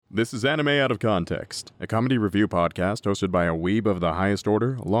This is Anime Out of Context, a comedy review podcast hosted by a weeb of the highest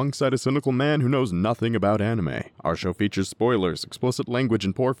order, alongside a cynical man who knows nothing about anime. Our show features spoilers, explicit language,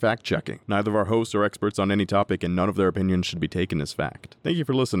 and poor fact-checking. Neither of our hosts are experts on any topic, and none of their opinions should be taken as fact. Thank you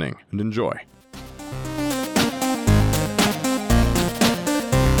for listening, and enjoy.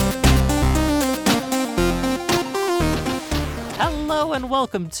 Hello and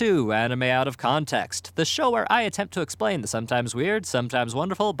welcome to Anime Out of Context, the show where I attempt to explain the sometimes weird, sometimes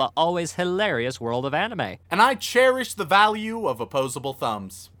wonderful, but always hilarious world of anime. And I cherish the value of opposable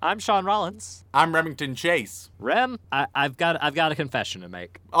thumbs. I'm Sean Rollins. I'm Remington Chase. Rem, I've got a confession to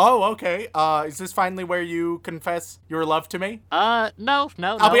make. Oh, okay. Is this finally where you confess your love to me? No.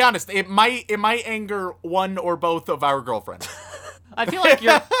 I'll be honest. It might anger one or both of our girlfriends. I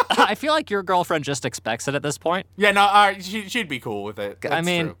feel like your girlfriend just expects it at this point. Yeah, no, she'd be cool with it. That's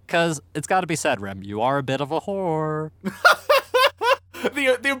true. Because it's got to be said, Rem, you are a bit of a whore.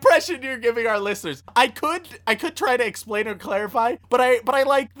 The impression you're giving our listeners. I could try to explain or clarify, but I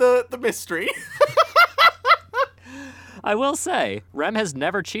like the mystery. I will say, Rem has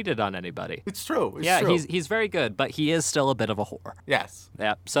never cheated on anybody. It's true. He's very good, but he is still a bit of a whore. Yes.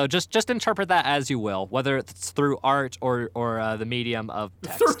 Yeah. So just interpret that as you will, whether it's through art or the medium of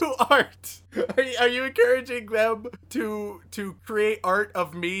text. Through art. Are you encouraging them to create art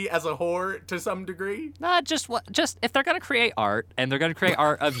of me as a whore to some degree? Just if they're gonna create art and they're gonna create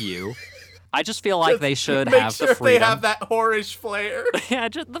art of you. I just feel like they should make have sure the freedom. They have that whorish flair. Yeah,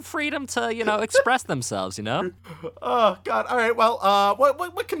 just the freedom to, express themselves, Oh, God. All right, well,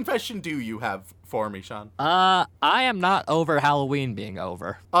 what confession do you have for me, Sean? I am not over Halloween being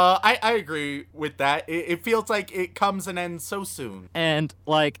over. I agree with that. It feels like it comes and ends so soon. And,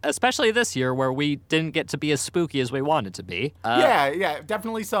 especially this year where we didn't get to be as spooky as we wanted to be. Yeah,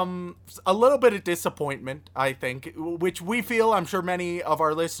 definitely a little bit of disappointment, I think, which we feel, I'm sure many of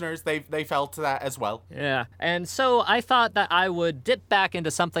our listeners, they felt that as well. Yeah, and so I thought that I would dip back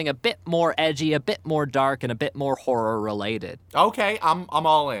into something a bit more edgy, a bit more dark, and a bit more horror related. Okay, I'm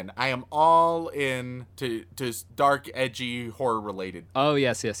all in. I am all in to dark, edgy, horror related. Oh,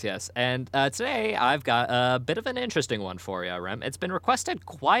 yes. And today I've got a bit of an interesting one for you, Rem. It's been requested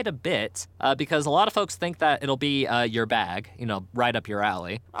quite a bit because a lot of folks think that it'll be your bag, right up your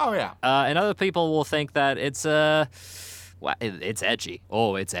alley. Oh, yeah. And other people will think that it's well, it's edgy.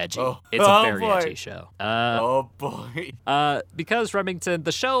 Oh, it's edgy. It's a very edgy show. Oh, boy. Because, Remington,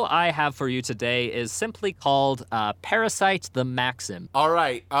 the show I have for you today is simply called Parasite the Maxim. All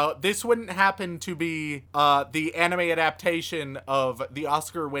right. This wouldn't happen to be the anime adaptation of the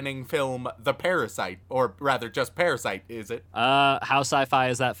Oscar-winning film The Parasite, or rather just Parasite, is it? How sci-fi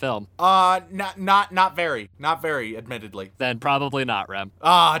is that film? Not very, admittedly. Then probably not, Rem.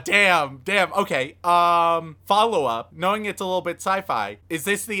 Damn. Okay. Follow up. Knowing it's a little bit sci-fi, is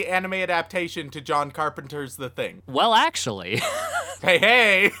this the anime adaptation to John Carpenter's The Thing? Well, actually.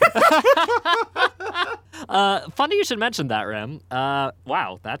 Hey. Funny you should mention that, Rem.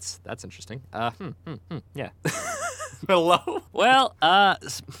 Wow, that's interesting. Yeah. Hello? Well,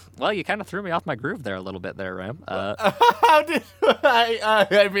 you kind of threw me off my groove there a little bit there, Rem. How did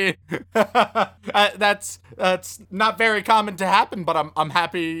I mean, that's not very common to happen, but I'm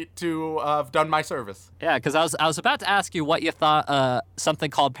happy to have done my service. Yeah, because I was about to ask you what you thought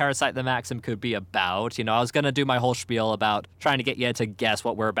something called Parasite the Maxim could be about. I was gonna do my whole spiel about trying to get you to guess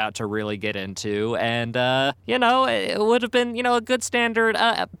what we're about to really get into, and it would have been a good standard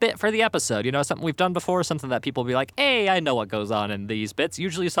bit for the episode. Something we've done before, something that people will be like, hey, I know what goes on in these bits.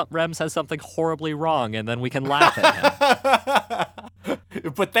 Usually Rem says something horribly wrong, and then we can laugh at him.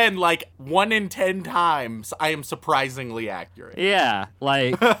 But then, 1 in 10 times, I am surprisingly accurate. Yeah,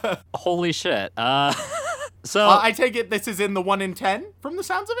 holy shit. So I take it this is in the 1 in 10 from the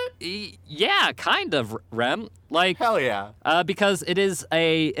sounds of it? Yeah, kind of, Rem. Hell yeah. Because it is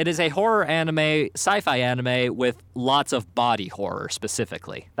a horror anime, sci-fi anime with lots of body horror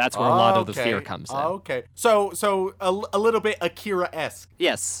specifically. That's where a lot of the fear comes in. Okay. So a little bit Akira-esque.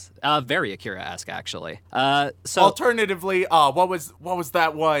 Yes. Very Akira-esque, actually. So alternatively, what was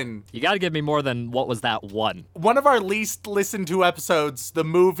that one? You got to give me more than what was that one. One of our least listened to episodes, the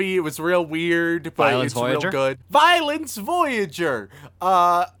movie, it was real weird, but Violence Voyager? Real good. Violence Voyager,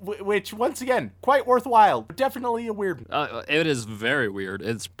 which once again quite worthwhile. Definitely a weird one. It is very weird.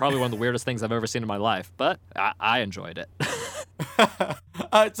 It's probably one of the weirdest things I've ever seen in my life, but I enjoyed it.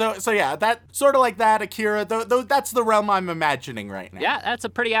 So yeah, that sort of like that Akira. That's the realm I'm imagining right now. Yeah, that's a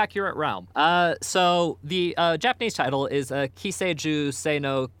pretty accurate realm. So the Japanese title is Kiseiju Sei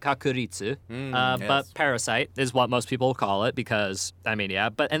no Kakuritsu, yes. but Parasite is what most people call it because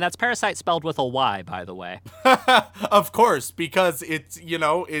and that's Parasite spelled with a Y, by the way. Of course, because it's,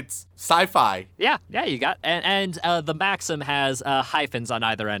 it's sci-fi. Yeah, you got, and the Maxim has hyphens on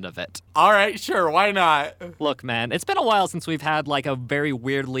either end of it. All right, sure, why not? Look, man, it's been a while since we've had like a very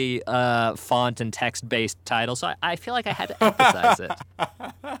weirdly font and text-based title, so I feel like I had to emphasize it.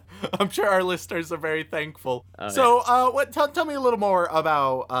 I'm sure our listeners are very thankful. So, tell me a little more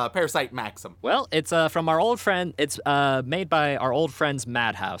about Parasite Maxim. Well, it's from our old friend. It's made by our old friends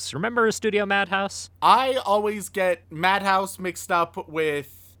Madhouse. Remember Studio Madhouse? I always get Madhouse mixed up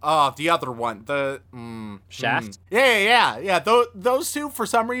with the other one, the Shaft? Yeah. Those two, for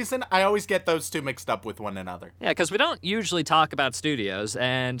some reason, I always get those two mixed up with one another. Yeah, because we don't usually talk about studios,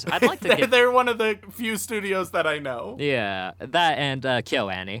 and I'd like to They're one of the few studios that I know. Yeah, that and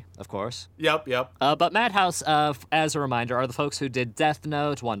KyoAni, of course. Yep. But Madhouse, as a reminder, are the folks who did Death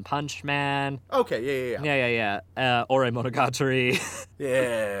Note, One Punch Man. Okay, yeah. Ore Monogatari.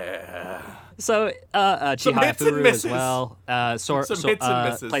 Yeah. So, Some hits and Chihayafuru as misses. well. Some hits and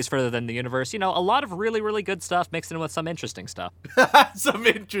misses. Place Further Than the Universe. A lot of really, really good stuff mixed in with some interesting stuff. Some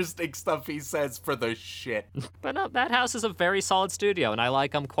interesting stuff he says for the shit. But no, Madhouse is a very solid studio, and I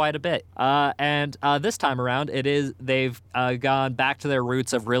like them quite a bit. And this time around, they've gone back to their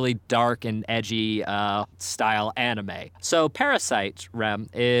roots of really dark and edgy style anime. So Parasite, Rem,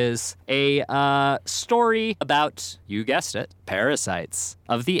 is a story about, you guessed it, parasites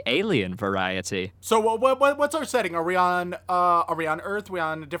of the alien variety. So what's our setting? Are we on Earth? Are we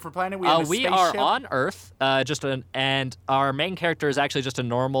on a different planet? We on a we spaceship? are on Earth, and our main character is actually just a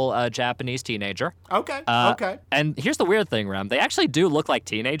normal Japanese teenager. Okay. And here's the weird thing, Rem. They actually do look like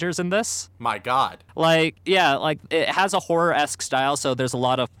teenagers in this. My God. It has a horror-esque style, so there's a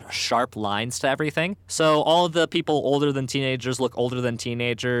lot of sharp lines to everything. So all of the people older than teenagers look older than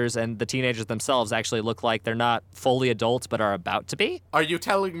teenagers, and the teenagers themselves actually look like they're not fully adults but are about to be. Are you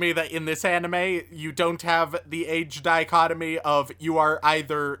telling me that in this anime, you don't have the age dichotomy of you are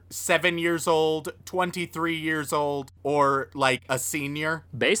either 7 years old, 23 years old, or like a senior?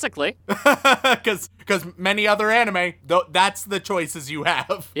 Basically. Because many other anime, that's the choices you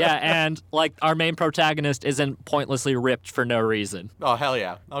have. Yeah, and like our main protagonist isn't pointlessly ripped for no reason. Oh, hell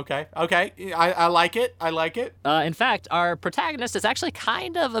yeah. Okay. I like it. In fact, our protagonist is actually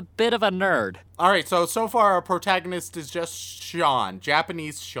kind of a bit of a nerd. All right, so far our protagonist is just Sean,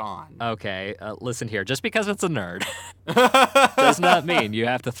 Japanese Sean. Okay, listen here. Just because it's a nerd does not mean you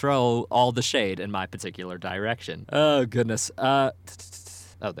have to throw all the shade in my particular direction. Oh, goodness.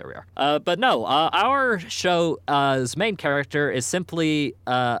 Oh, there we are. But no, our show's main character is simply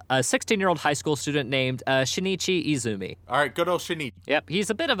a 16-year-old high school student named Shinichi Izumi. All right, good old Shinichi. Yep,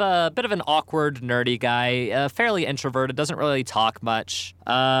 he's a bit of an awkward, nerdy guy, fairly introverted, doesn't really talk much,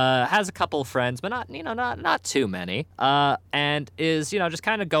 has a couple friends, but not too many, and is, just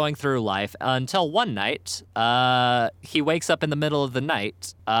kind of going through life until one night, he wakes up in the middle of the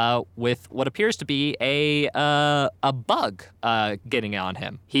night, with what appears to be a bug, getting on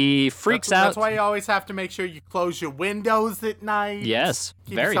him. He freaks out. That's why you always have to make sure you close your windows at night. Yes,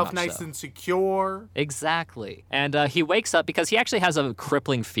 Keep very yourself much nice so. and secure. Exactly. And he wakes up because he actually has a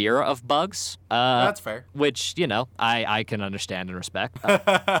crippling fear of bugs. That's fair. Which, I can understand and respect.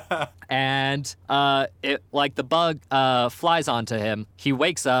 And the bug flies onto him. He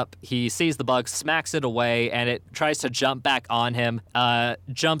wakes up, he sees the bug, smacks it away, and it tries to jump back on him,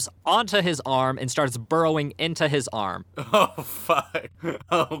 jumps onto his arm, and starts burrowing into his arm. Oh, fuck.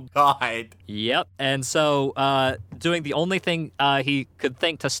 Oh, God. Yep. And so, doing the only thing he could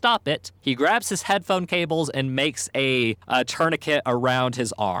think to stop it, he grabs his headphone cables and makes a tourniquet around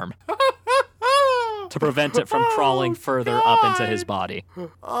his arm to prevent it from crawling further up into his body.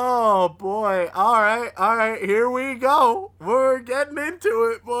 Oh, boy. All right. Here we go. We're getting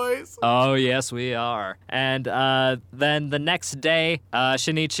into it, boys. Oh, yes, we are. And then the next day,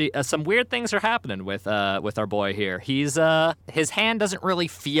 Shinichi, some weird things are happening with our boy here. He's his hand doesn't really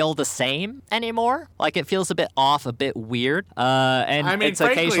feel the same anymore. Like it feels a bit off, a bit weird. And it's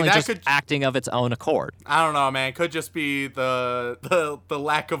frankly, occasionally that just could... acting of its own accord. I don't know, man. Could just be the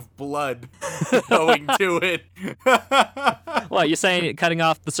lack of blood going to it. What, you saying cutting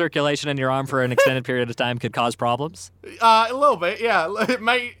off the circulation in your arm for an extended period of time could cause problems? A little bit, yeah. It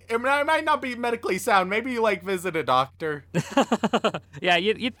might not be medically sound. Maybe you visit a doctor. Yeah,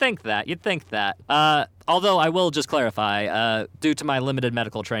 you'd think that. Although I will just clarify, due to my limited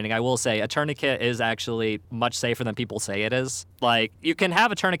medical training, I will say a tourniquet is actually much safer than people say it is. Like, you can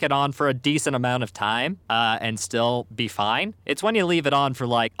have a tourniquet on for a decent amount of time and still be fine. It's when you leave it on for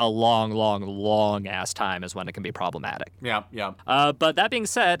like a long ass time is when it can be problematic. Yeah. But that being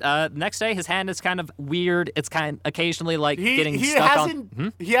said, next day his hand is kind of weird. It's kind of occasionally like getting he stuck hasn't,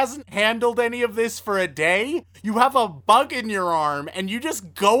 on. He hasn't handled any of this for a day. You have a bug in your arm and you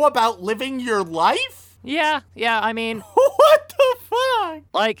just go about living your life? Yeah. I mean, What the fuck?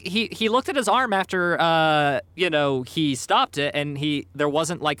 like he looked at his arm after he stopped it and there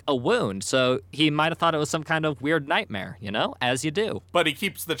wasn't like a wound, so he might have thought it was some kind of weird nightmare, as you do. But he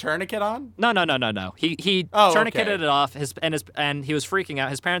keeps the tourniquet on? No. He tourniqueted it off. And he was freaking out.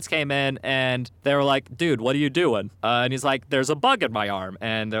 His parents came in and they were like, "Dude, what are you doing?" And he's like, "There's a bug in my arm."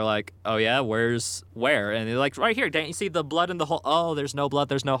 And they're like, "Oh yeah, where?" And they're like, "Right here. Don't you see the blood in the hole?" "Oh, there's no blood.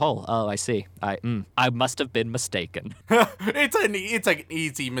 There's no hole." "Oh, I see. I must have been mistaken." It's an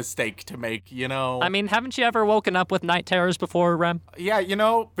easy mistake to make, I mean, haven't you ever woken up with night terrors before, Rem? Yeah,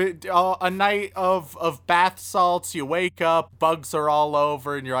 a night of bath salts, you wake up, bugs are all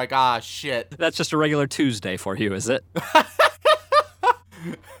over, and you're like, ah, shit. That's just a regular Tuesday for you, is it?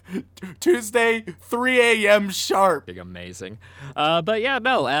 Tuesday, 3 a.m. sharp. Amazing. But yeah,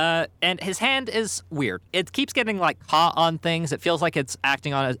 no. And his hand is weird. It keeps getting like caught on things. It feels like it's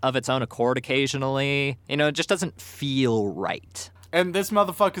acting of its own accord occasionally. It just doesn't feel right. And this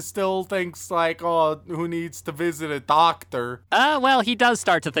motherfucker still thinks like, oh, who needs to visit a doctor? Well, he does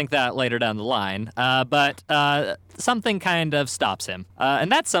start to think that later down the line. But something kind of stops him. And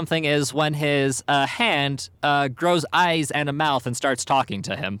that something is when his hand grows eyes and a mouth and starts talking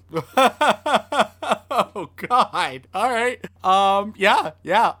to him. Oh God! All right.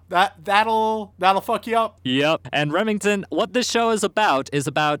 Yeah. That'll fuck you up. Yep. And Remington, what this show is about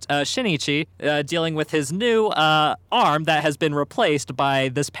Shinichi dealing with his new arm that has been replaced by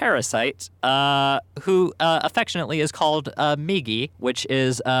this parasite, who affectionately is called Migi, which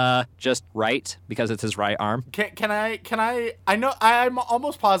is just right because it's his right arm. Can I know I'm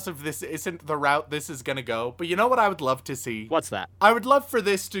almost positive this isn't the route this is gonna go, but you know what I would love to see? What's that? I would love for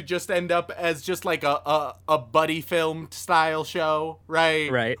this to just end up as just like a buddy film style show,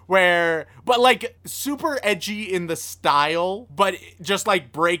 right? Right. But like super edgy in the style, but just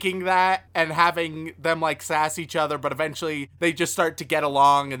like breaking that and having them like sass each other, but eventually they just start to get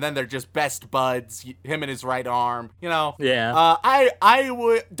along and then they're just best buds, him and his right arm, Yeah. I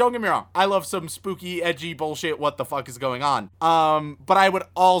would, don't get me wrong, I love some spooky, edgy bullshit, what the fuck is going on? But I would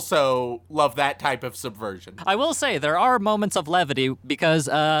also love that type of subversion. I will say there are moments of levity because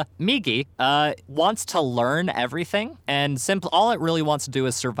Migi wants to learn everything, and all it really wants to do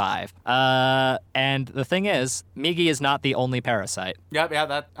is survive. And the thing is, Migi is not the only parasite. Yeah,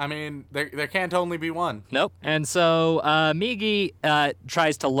 there can't only be one. Nope. And so Migi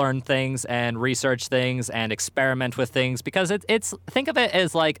tries to learn things and research things and experiment with things because it's think of it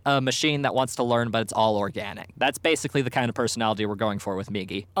as like a machine that wants to learn, but it's all organic. That's basically the kind of personality we're going for with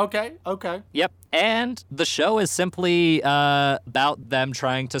Migi. Okay. Yep. And the show is simply about them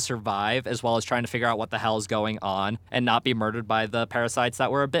trying to survive as well as trying to figure out what the hell is going on and not be murdered by the parasites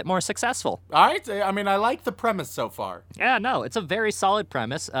that were a bit more successful. All right. I like the premise so far. Yeah, no, it's a very solid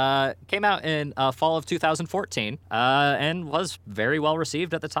premise. Came out in fall of 2014 and was very well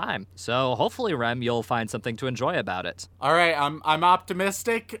received at the time. So hopefully, Rem, you'll find something to enjoy about it. All right. I'm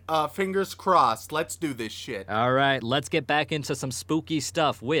optimistic. Fingers crossed. Let's do this shit. All right, let's get back into some spooky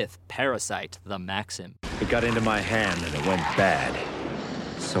stuff with Parasite the Maxim. It got into my hand and it went bad.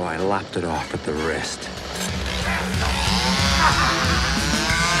 So I lopped it off at the wrist.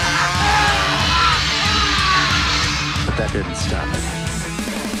 But that didn't stop it.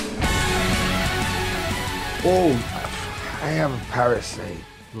 Oh, I have a parasite.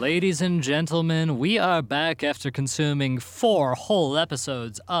 Ladies and gentlemen, we are back after consuming 4 whole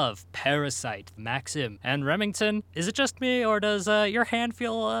episodes of Parasite Maxim. And Remington, is it just me, or does your hand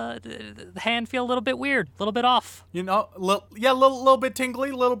feel a little bit weird, a little bit off? Little bit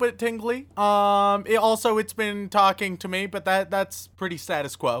tingly. It's been talking to me, but that's pretty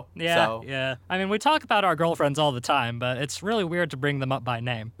status quo. Yeah. I mean, we talk about our girlfriends all the time, but it's really weird to bring them up by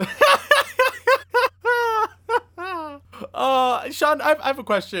name. Sean, I have a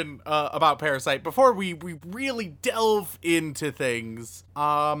question about Parasite before we really delve into things.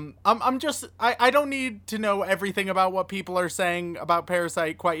 I don't need to know everything about what people are saying about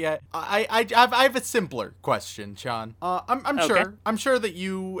Parasite quite yet. I have a simpler question, Sean. I'm sure that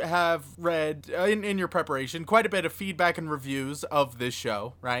you have read in your preparation quite a bit of feedback and reviews of this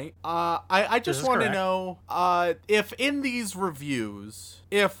show, right? I just want to know if in these reviews,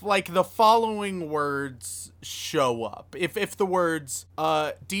 if like the following words show up, if the words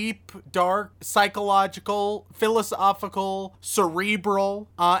deep, dark, psychological, philosophical, cerebral,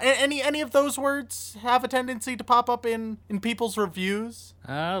 any of those words have a tendency to pop up in people's reviews.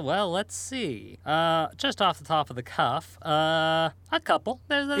 Well, let's see. Just off the top of the cuff, a couple.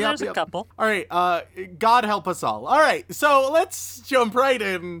 There's a couple. All right. God help us all. All right. So let's jump right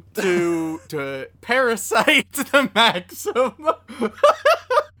in to Parasite the Maxim.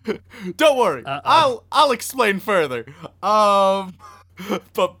 Don't worry. I'll explain further.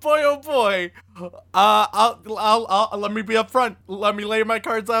 But boy, oh boy, I'll let me be upfront. Let me lay my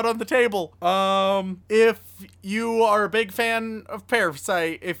cards out on the table. If you are a big fan of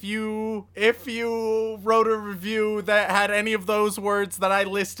Parasite, if you wrote a review that had any of those words that I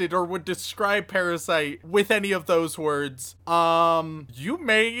listed or would describe Parasite with any of those words, you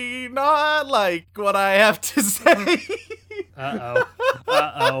may not like what I have to say.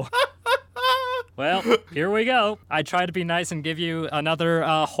 Uh-oh. Well, here we go. I try to be nice and give you another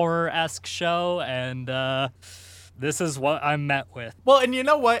horror-esque show, and this is what I'm met with. Well, and you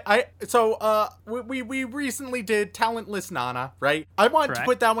know what? We recently did Talentless Nana, right? I want to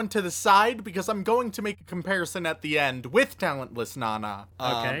put that one to the side because I'm going to make a comparison at the end with Talentless Nana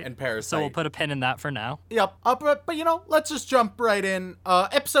and Parasite. So we'll put a pin in that for now. Yep. But you know, let's just jump right in.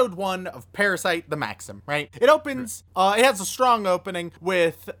 Episode 1 of Parasite the Maxim, right? It opens, it has a strong opening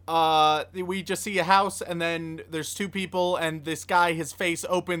with, we just see a house and then there's two people and this guy, his face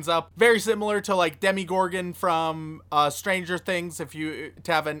opens up. Very similar to like Demogorgon from Stranger Things, to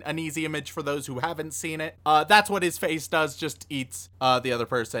have an easy image for those who haven't seen it. That's what his face does, just eats the other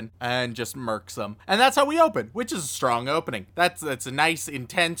person and just murks them. And that's how we open, which is a strong opening. That's a nice,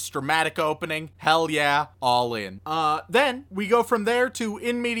 intense, dramatic opening. Hell yeah, all in. Then we go from there to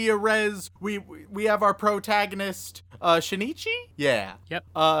in media res. We have our protagonist, Shinichi? Yeah. Yep.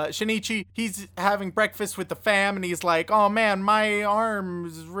 Shinichi, he's having breakfast with the fam and he's like, oh man, my arm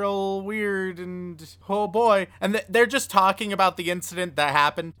is real weird and oh boy. And they're just talking about the incident that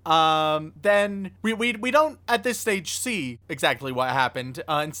happened. Then we don't at this stage see exactly what happened.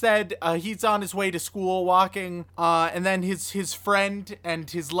 Instead, he's on his way to school walking, and then his friend and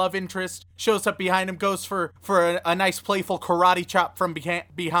his love interest shows up behind him, goes for a nice playful karate chop from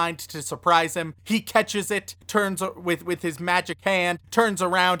behind to surprise him. He catches it, turns with his magic hand, turns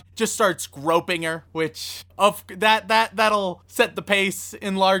around, just starts groping her, which that'll set the pace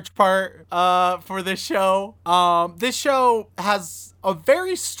in large part for this show. This show has a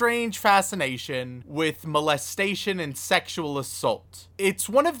very strange fascination with molestation and sexual assault. It's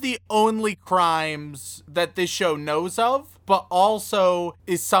one of the only crimes that this show knows of, but also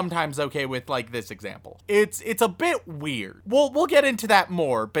is sometimes okay with, like this example. It's a bit weird. We'll get into that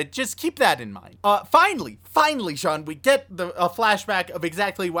more, but just keep that in mind. Finally, Sean, we get a flashback of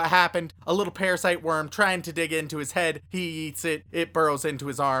exactly what happened. A little parasite worm trying to dig into his head. He eats it. It burrows into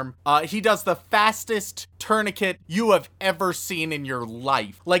his arm. He does the fastest tourniquet you have ever seen in your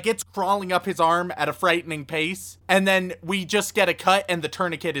life. Like, it's crawling up his arm at a frightening pace, and then we just get a cut and the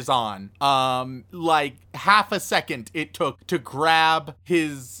tourniquet is on. Like half a second it took to grab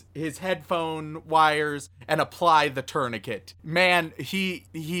his headphone wires and apply the tourniquet. Man,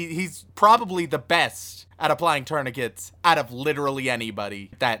 he's probably the best at applying tourniquets out of literally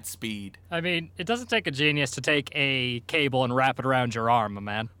anybody that speed. I mean, it doesn't take a genius to take a cable and wrap it around your arm, my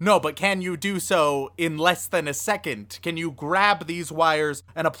man. No, but can you do so in less than a second? Can you grab these wires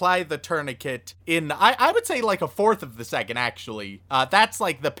and apply the tourniquet in, I would say like a fourth of the second, actually. That's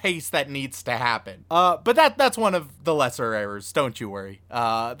like the pace that needs to happen. But that's one of the lesser errors, don't you worry.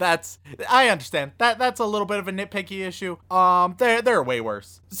 I understand. That's a little bit of a nitpicky issue. There are way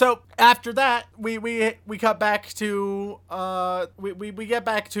worse. So after that, we cut back to we get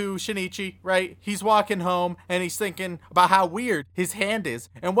back to Shinichi, right? He's walking home and he's thinking about how weird his hand is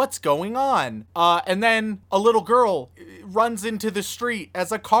and what's going on. And then a little girl runs into the street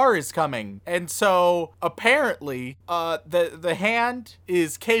as a car is coming. And so apparently the hand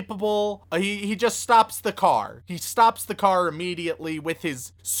is capable. He just stops the car. He stops the car immediately with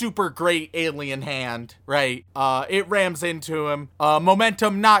his super great alien hand, right? It rams into him.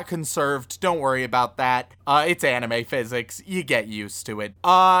 Momentum not conserved. Don't worry about that. that. It's anime physics. You get used to it.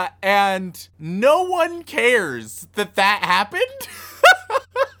 And no one cares that happened.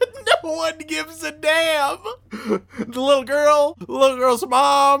 No one gives a damn. The little girl's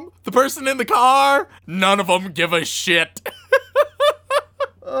mom, the person in the car, none of them give a shit.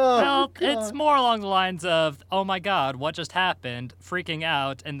 Well, it's more along the lines of, oh my god, what just happened? Freaking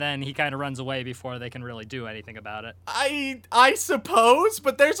out, and then he kind of runs away before they can really do anything about it. I suppose,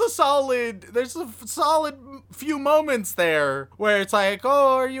 but there's a solid few moments there where it's like,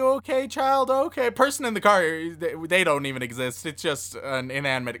 oh, are you okay, child? Okay. Person in the car, they don't even exist. It's just an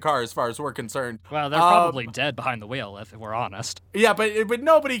inanimate car as far as we're concerned. Well, they're probably dead behind the wheel, if we're honest. Yeah, but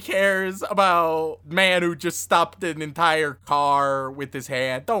nobody cares about man who just stopped an entire car with his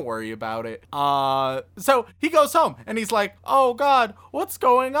hand. Don't worry about it. So he goes home and he's like, oh God, what's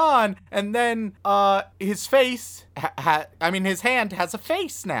going on? And then, his face, his hand has a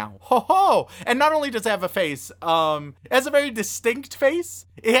face now. Ho ho! And not only does it have a face, it has a very distinct face.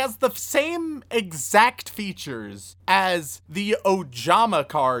 It has the same exact features as the Ojama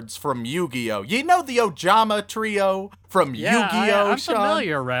cards from Yu-Gi-Oh! You know the Ojama trio from Yu-Gi-Oh! I'm Sean?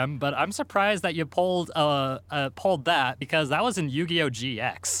 familiar, Rem, but I'm surprised that you pulled that because that was in Yu-Gi-Oh!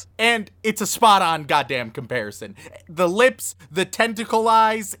 GX. And it's a spot-on goddamn comparison. The lips, the tentacle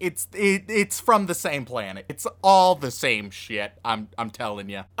eyes, it's from the same planet. It's all the same shit, I'm telling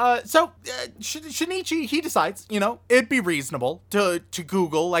you. So Shinichi, he decides, it'd be reasonable to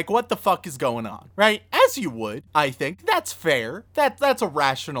Google, like, what the fuck is going on, right? As you would, I think. That's fair. That's a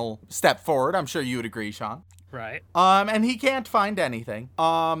rational step forward. I'm sure you would agree, Sean. Right. And he can't find anything.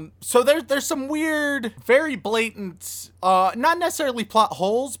 So there's some weird, very blatant, not necessarily plot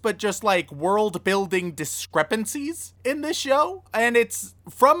holes, but just like world building discrepancies in this show. And it's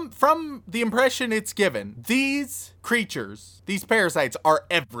from the impression it's given, these creatures, these parasites are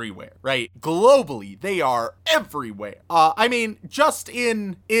everywhere, right? Globally, they are everywhere. Just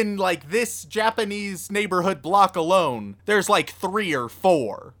in like this Japanese neighborhood block alone, there's like 3 or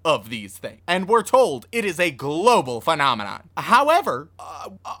 4 of these things. And we're told it is a global phenomenon. However,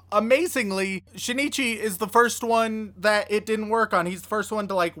 amazingly, Shinichi is the first one that it didn't work on. He's the first one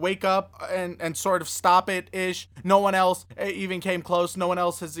to like wake up and sort of stop it-ish. No one else even came close. No one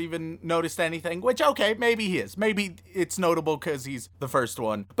else has even noticed anything, which, okay, maybe he is. Maybe it's notable because he's the first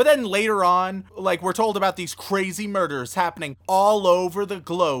one. But then later on, like, we're told about these crazy murders happening all over the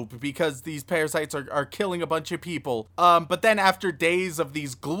globe because these parasites are killing a bunch of people. But then after days of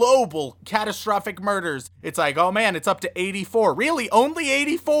these global catastrophic murders, it's like, oh man, it's up to 84. Really? Only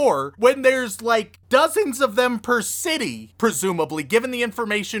 84? When there's like dozens of them per city, presumably, given the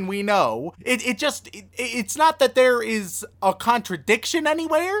information we know. It's not that there is a contradiction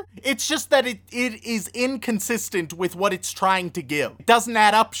anywhere. It's just that it is inconsistent with what it's trying to give. It doesn't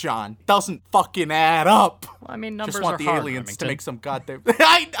add up, Sean. It doesn't fucking add up. Well, numbers just want are the hard, aliens Remington. to make some goddamn...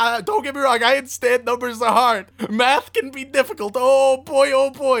 don't get me wrong, I understand numbers are hard. Math can be difficult. Oh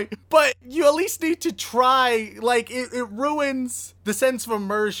boy. But you at least need to try. Like, it ruins the sense of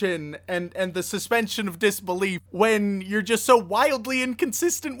immersion and the suspension of disbelief when you're just so wildly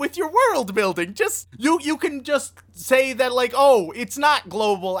inconsistent with your world building. Just, you can just say that, like, oh, it's not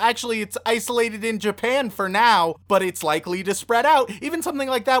global. Actually, it's isolated in Japan for now, but it's likely to spread out. Even something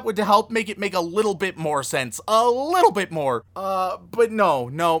like that would help make it make a little bit more sense. A little bit more. But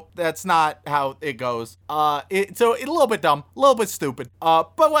no, that's not how it goes. It's a little bit dumb, a little bit stupid.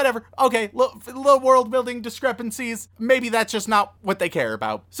 But whatever. Okay, little world building discrepancies. Maybe that's just not what they care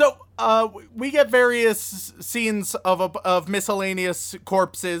about. So, we get various scenes of miscellaneous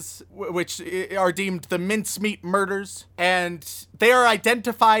corpses, which are deemed the mincemeat murders, and they are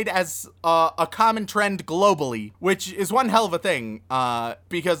identified as a common trend globally, which is one hell of a thing,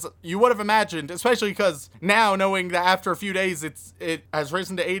 because you would have imagined, especially because now knowing that after a few days it has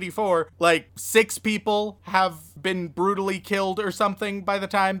risen to 84, like 6 people have been brutally killed or something by the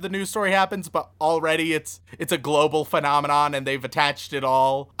time the news story happens, but already it's a global phenomenon and they've attached it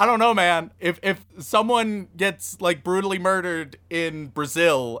all. I don't know, man. If someone gets like brutally murdered in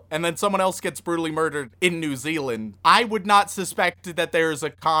Brazil and then someone else gets brutally murdered in New Zealand, I would not suspect that there's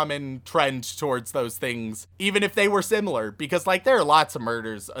a common trend towards those things, even if they were similar, because like there are lots of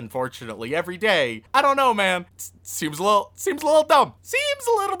murders, unfortunately, every day. I don't know, man. Seems a little dumb. Seems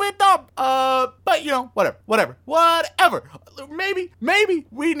a little bit dumb. But whatever. Whatever. Maybe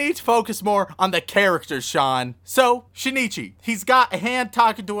we need to focus more on the characters, Sean. So, Shinichi, he's got a hand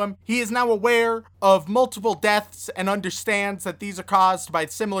talking to him. He is now aware of multiple deaths and understands that these are caused by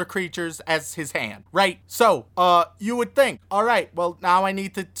similar creatures as his hand, right? So, you would think, all right, well, now I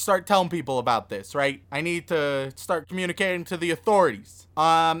need to start telling people about this, right? I need to start communicating to the authorities.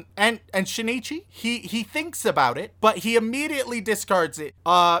 And Shinichi, he thinks about it, but he immediately discards it.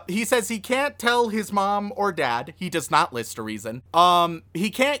 He says he can't tell his mom or dad. He does not list a reason. He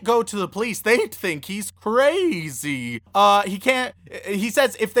can't go to the police. They'd think he's crazy. He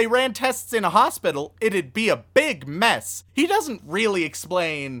says if they ran tests in a hospital, it'd be a big mess. He doesn't really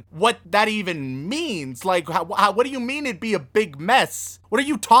explain what that even means. Like, what do you mean it'd be a big mess? What are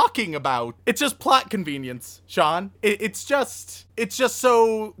you talking about? It's just plot convenience, Sean. It's just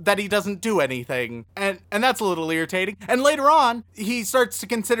so that he doesn't do anything. And that's a little irritating. And later on, he starts to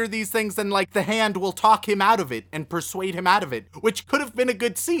consider these things and like the hand will talk him out of it and persuade him out of it, which could have been a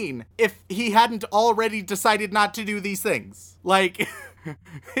good scene if he hadn't already decided not to do these things. Like,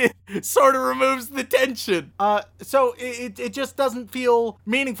 it sort of removes the tension. So it just doesn't feel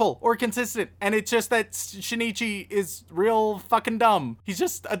meaningful or consistent. And it's just that Shinichi is real fucking dumb. He's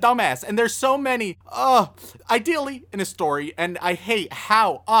just a dumbass. And there's so many, ideally in a story, and I hate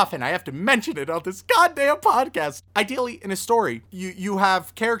how often I have to mention it on this goddamn podcast. Ideally in a story, you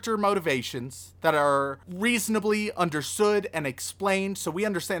have character motivations that are reasonably understood and explained. So we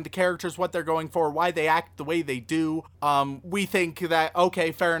understand the characters, what they're going for, why they act the way they do. We think that,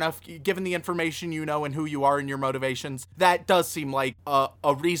 okay, fair enough, given the information you know and who you are and your motivations, that does seem like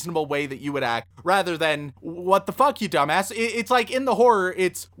a reasonable way that you would act, rather than, what the fuck, you dumbass? It's like in the horror,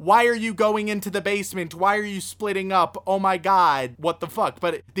 it's, why are you going into the basement? Why are you splitting up? Oh my god, what the fuck?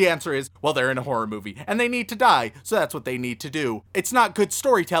 But the answer is, well, they're in a horror movie, and they need to die, so that's what they need to do. It's not good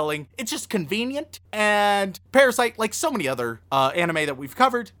storytelling, it's just convenient, and Parasite, like so many other anime that we've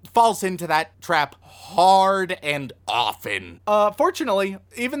covered, falls into that trap hard and often. Fortunately,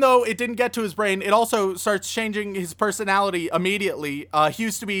 even though it didn't get to his brain, it also starts changing his personality immediately. He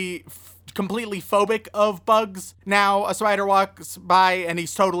used to be completely phobic of bugs. Now a spider walks by and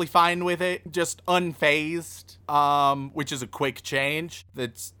he's totally fine with it, just unfazed. Which is a quick change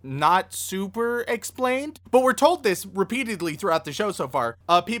that's not super explained. But we're told this repeatedly throughout the show so far.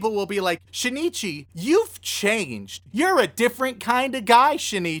 People will be like, Shinichi, you've changed. You're a different kind of guy,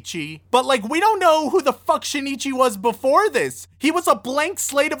 Shinichi. But like, we don't know who the fuck Shinichi was before this. He was a blank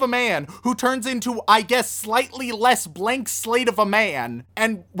slate of a man who turns into, I guess, slightly less blank slate of a man.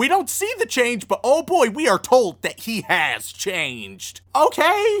 And we don't see the change, but oh boy, we are told that he has changed.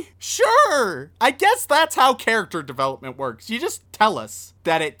 Okay, sure. I guess that's how character development works. You just tell us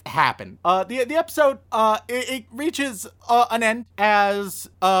that it happened. The episode, it reaches an end as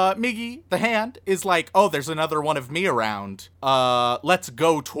Migi, the hand, is like, oh, there's another one of me around. Let's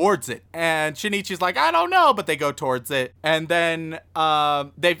go towards it. And Shinichi's like, I don't know, but they go towards it. And then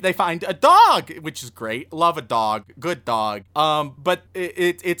they find a dog, which is great. Love a dog. Good dog. But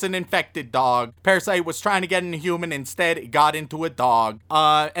it's an infected dog. Parasite was trying to get in a human. Instead, it got into a dog.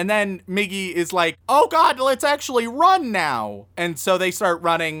 And then Migi is like, oh god, let's actually run now. And so they start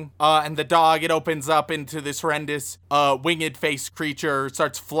running, and the dog, it opens up into this horrendous winged face creature,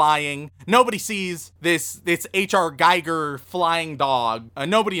 starts flying. Nobody sees this H.R. Geiger flying dog.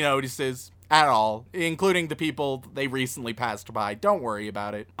 Nobody notices at all, including the people they recently passed by. Don't worry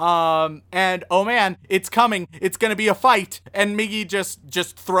about it. And oh man, it's coming. It's gonna be a fight. And Migi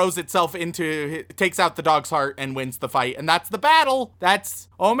just throws itself takes out the dog's heart and wins the fight. And that's the battle. That's,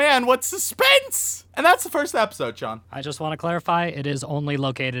 oh man, what suspense! And that's the first episode, Sean. I just want to clarify, it is only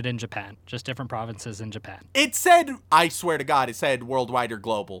located in Japan. Just different provinces in Japan. It said, I swear to God, it said worldwide or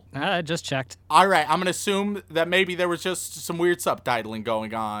global. I just checked. All right, I'm going to assume that maybe there was just some weird subtitling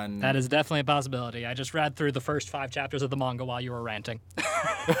going on. That is definitely a possibility. I just read through the first 5 chapters of the manga while you were ranting. Because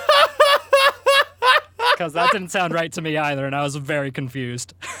that didn't sound right to me either, and I was very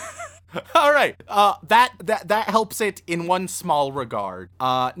confused. All right. That helps it in one small regard.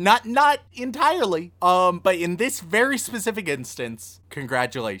 Not entirely. But in this very specific instance,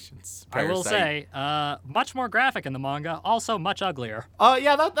 congratulations, Parasite. I will say, much more graphic in the manga, also much uglier.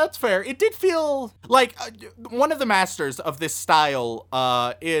 Yeah, that's fair. It did feel like one of the masters of this style,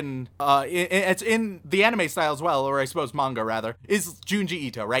 it's in the anime style as well, or I suppose manga rather, is Junji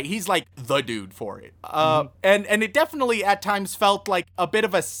Ito, right? He's like the dude for it. And it definitely at times felt like a bit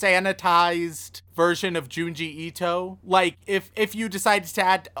of a sanitized version of Junji Ito. Like if you decided to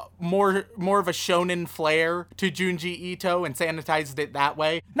add more of a shonen flair to Junji Ito and sanitized it that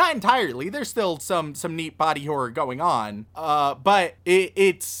way. Not entirely. There's still some neat body horror going on. But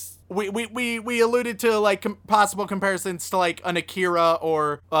it's we alluded to like possible comparisons to like an Akira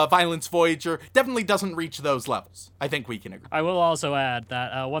or Violence Voyager. Definitely doesn't reach those levels. I think we can agree. I will also add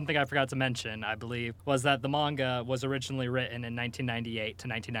that one thing I forgot to mention, I believe, was that the manga was originally written in 1998 to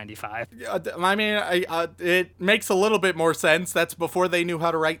 1995. I mean, it makes a little bit more sense. That's before they knew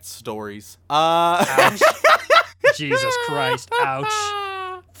how to write stories. Ouch. Jesus Christ. Ouch.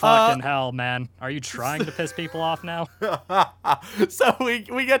 Fucking hell, man. Are you trying to piss people off now? So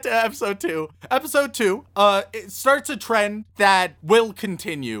we get to episode 2. Episode 2, it starts a trend that will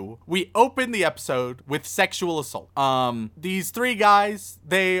continue. We open the episode with sexual assault. These 3 guys,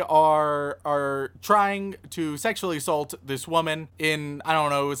 they are trying to sexually assault this woman in, I don't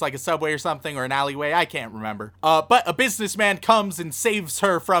know, it was like a subway or something, or an alleyway, I can't remember. But a businessman comes and saves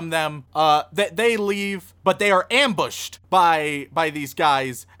her from them. They leave, but they are ambushed by these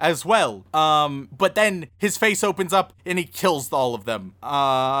guys as well. But then his face opens up and he kills all of them.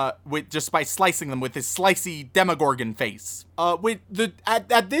 Just by slicing them with his slicey Demogorgon face.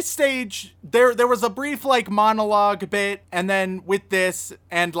 At this stage, there was a brief like monologue bit, and then with this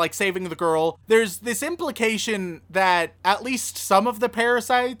and like saving the girl, there's this implication that at least some of the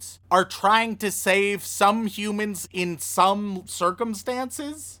parasites are trying to save some humans in some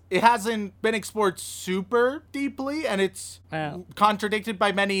circumstances. It hasn't been explored super deeply, and it's contradicted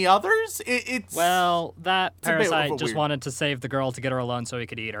by many others. That parasite just wanted to save the girl to get her alone so he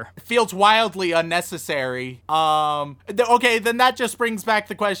could eat her. It feels wildly unnecessary. Okay, then that just brings back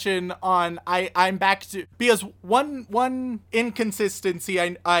the question on I'm back to, because one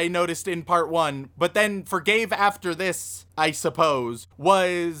inconsistency I noticed in part 1, but then forgave after this, I suppose,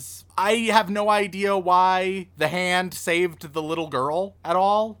 was I have no idea why the hand saved the little girl at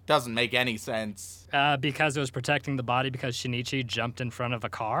all. Doesn't make any sense. Because it was protecting the body because Shinichi jumped in front of a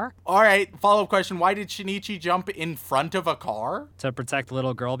car? All right, follow-up question. Why did Shinichi jump in front of a car? To protect the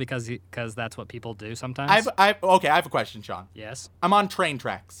little girl because that's what people do sometimes. I have a question, Sean. Yes? I'm on train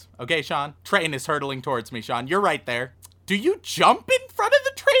tracks. Okay, Sean? Train is hurtling towards me, Sean. You're right there. Do you jump in front of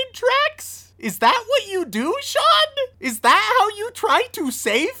the train tracks? Is that what you do, Sean? Is that how you try to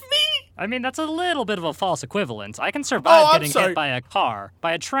save me? I mean, that's a little bit of a false equivalence. I can survive getting hit by a car.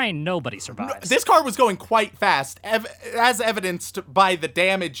 By a train, nobody survives. This car was going quite fast, as evidenced by the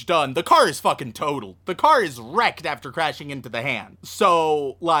damage done. The car is fucking totaled. The car is wrecked after crashing into the hand.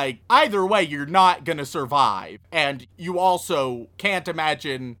 So, like, either way, you're not gonna survive. And you also can't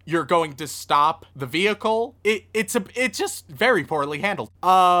imagine you're going to stop the vehicle. It's just very poorly handled.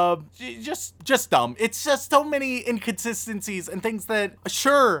 Just dumb. It's just so many inconsistencies and things that,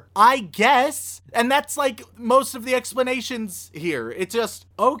 sure, I guess. And that's like most of the explanations here. It's just,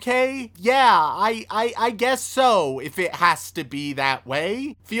 okay, yeah, I guess so, if it has to be that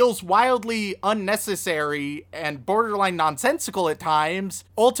way. Feels wildly unnecessary and borderline nonsensical at times.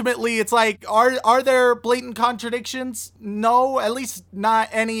 Ultimately, it's like, are there blatant contradictions? No, at least not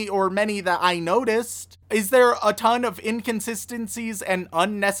any or many that I noticed. Is there a ton of inconsistencies and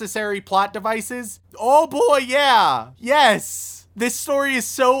unnecessary plot devices? Oh boy, yeah. Yes. This story is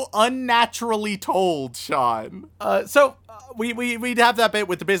so unnaturally told, Sean. We'd have that bit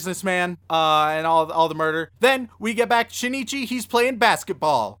with the businessman and all the murder. Then we get back to Shinichi. He's playing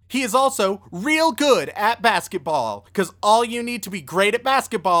basketball. He is also real good at basketball, because all you need to be great at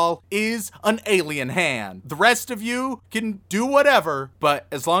basketball is an alien hand. The rest of you can do whatever, but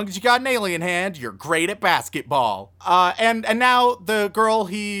as long as you got an alien hand, you're great at basketball. And now the girl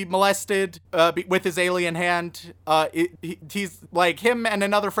he molested with his alien hand, he's like, him and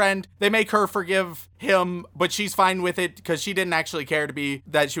another friend, they make her forgive him, but she's fine with it because she didn't actually care to be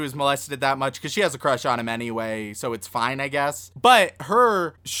that she was molested that much, because she has a crush on him anyway, so it's fine, I guess. But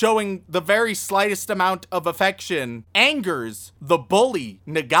her showing the very slightest amount of affection angers the bully,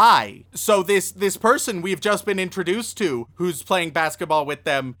 Nagai. So this person we've just been introduced to, who's playing basketball with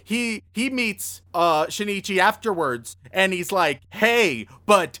them, he meets Shinichi afterwards, and he's like, hey,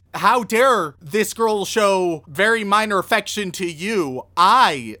 but how dare this girl show very minor affection to you?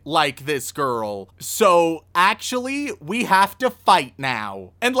 I like this girl. So actually, we have to fight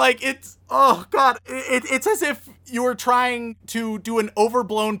now. And like, it's, oh god, it's as if you were trying to do an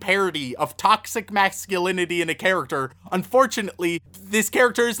overblown parody of toxic masculinity in a character. Unfortunately, this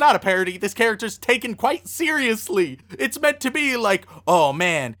character is not a parody. This character's taken quite seriously. It's meant to be like, oh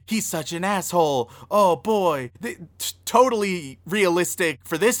man, he's such an asshole. Oh boy, totally realistic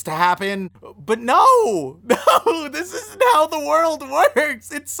for this to happen. But no, this isn't how the world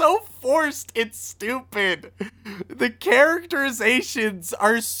works. It's so forced. It's stupid. The characterizations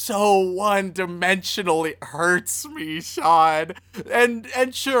are so one-dimensional. It hurts me, Sean. And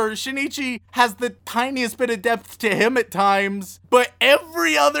sure, Shinichi has the tiniest bit of depth to him at times, but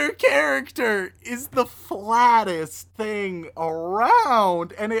every other character is the flattest thing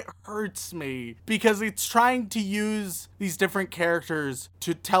around, and it hurts me because it's trying to use these different characters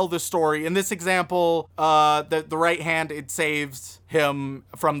to tell the story. In this example, the right hand, it saves him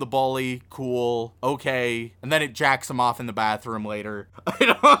from the bully. Cool. Okay. And then it jacks him off in the bathroom later. I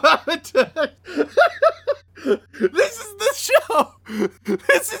don't This is the show.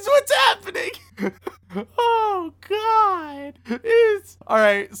 This is what's happening. Oh God. All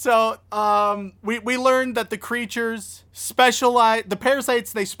right. So, we learned that the creatures the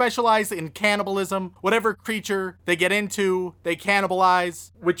parasites, they specialize in cannibalism. Whatever creature they get into, they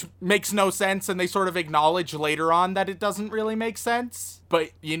cannibalize, which makes no sense. And they sort of acknowledge later on that it doesn't really make sense.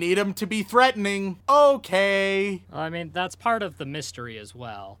 But you need them to be threatening. Okay. I mean, that's part of the mystery as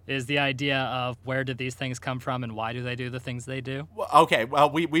well, is the idea of where did these things come from and why do they do the things they do? Okay, well,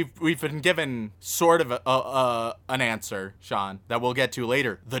 we've been given sort of an answer, Sean, that we'll get to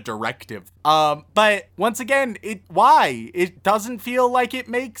later. The directive. But once again, why? It doesn't feel like it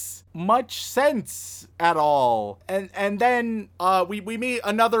makes much sense at all. And then we meet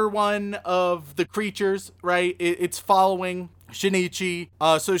another one of the creatures, right? It's following Shinichi.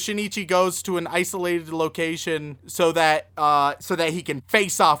 So Shinichi goes to an isolated location so that he can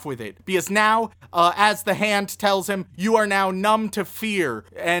face off with it. Because now, as the hand tells him, you are now numb to fear.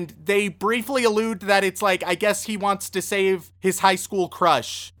 And they briefly allude that it's like, I guess he wants to save his high school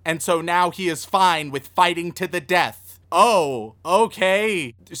crush. And so now he is fine with fighting to the death. Oh,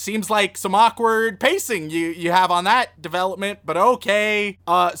 okay. Seems like some awkward pacing you have on that development, but okay.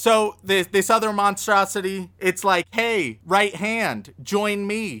 So this other monstrosity, it's like, hey, right hand, join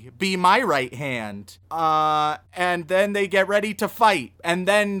me, be my right hand. And then they get ready to fight. And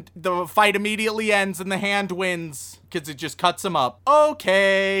then the fight immediately ends and the hand wins because it just cuts him up.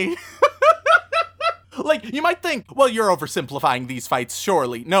 Okay. Like, you might think, well, you're oversimplifying these fights,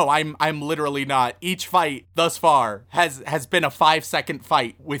 surely. No, I'm literally not. Each fight thus far has been a 5-second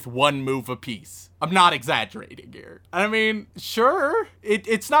fight with one move apiece. I'm not exaggerating here. I mean, sure,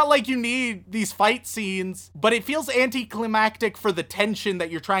 it's not like you need these fight scenes, but it feels anticlimactic for the tension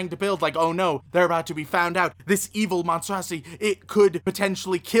that you're trying to build. Like, oh no, they're about to be found out. This evil monstrosity, it could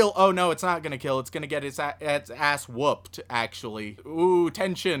potentially kill. Oh no, it's not gonna kill. It's gonna get its ass whooped, actually. Ooh,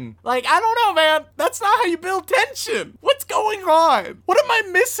 tension. Like, I don't know, man. That's not how you build tension. What's going on? What am I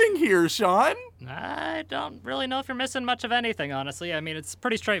missing here, Sean? I don't really know if you're missing much of anything, honestly. I mean, it's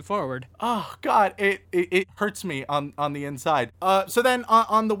pretty straightforward. Oh, God, it hurts me on the inside. So then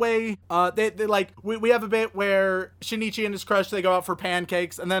on the way, they like, we have a bit where Shinichi and his crush, they go out for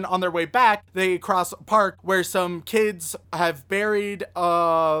pancakes, and then on their way back, they cross a park where some kids have buried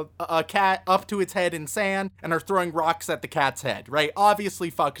a cat up to its head in sand and are throwing rocks at the cat's head, right?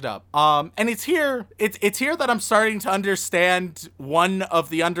 Obviously fucked up. And it's here that I'm starting to understand one of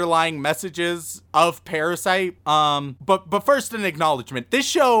the underlying messages of Parasite. But first, an acknowledgement. This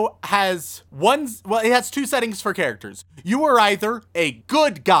show has it has two settings for characters. You are either a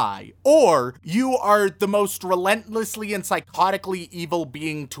good guy or you are the most relentlessly and psychotically evil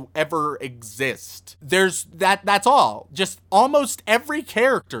being to ever exist. That's all. Just almost every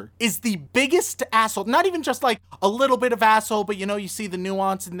character is the biggest asshole. Not even just like a little bit of asshole, but you see the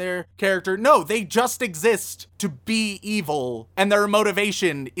nuance in their character. No, they just exist to be evil, and their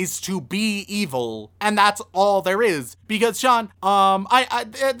motivation is to be evil, and that's all there is. Because Sean, I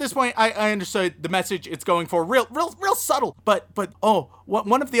at this point I understood the message it's going for, real subtle, but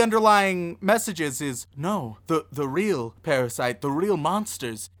one of the underlying messages is no, the real parasite, the real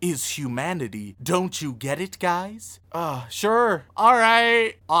monsters is humanity. Don't you get it, guys? Sure. All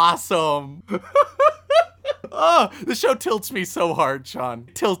right. Awesome. Oh, the show tilts me so hard, Sean.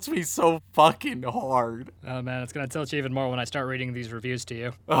 It tilts me so fucking hard. Oh man, it's gonna tilt you even more when I start reading these reviews to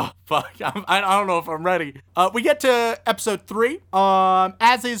you. Oh, fuck. I don't know if I'm ready. We get to episode 3.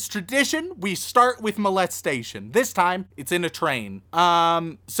 As is tradition, we start with molestation. This time, it's in a train.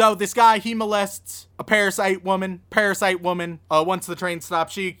 So this guy, he molests a parasite woman. Once the train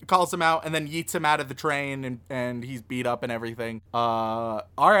stops, she calls him out and then yeets him out of the train, and he's beat up and everything. All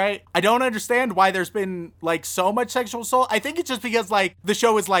right. I don't understand why there's been like so much sexual assault. I think it's just because like the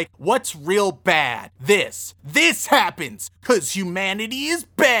show is like, what's real bad? This happens because humanity is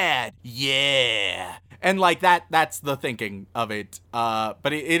bad. Yeah. And like that's the thinking of it.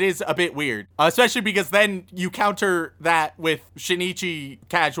 But it is a bit weird, especially because then you counter that with Shinichi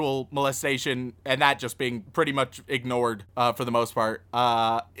casual molestation and that just being pretty much ignored for the most part.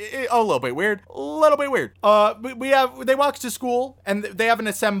 A little bit weird. They walk to school and they have an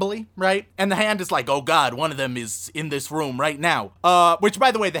assembly, right? And the hand is like, oh God, one of them is in this room right now. Which by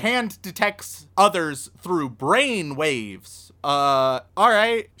the way, the hand detects others through brain waves. All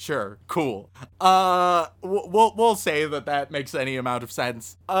right, sure, cool. We'll say that makes any amount of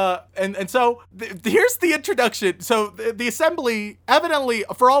sense. And so here's the introduction. So the assembly, evidently,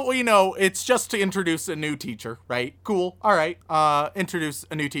 for all we know, it's just to introduce a new teacher, right? Cool. All right. Introduce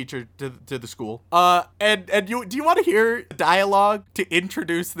a new teacher to the school. And do you want to hear dialogue to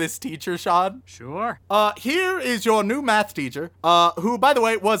introduce this teacher, Sean? Sure. Here is your new math teacher, who, by the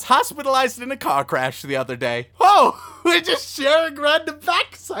way, was hospitalized in a car crash the other day. Oh, we're just sharing random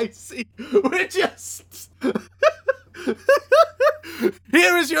facts, I see. We're just...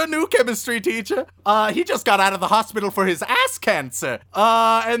 Here is your new chemistry teacher. He just got out of the hospital for his ass cancer.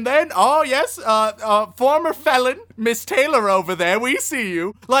 And then, oh yes, former felon, Miss Taylor over there, we see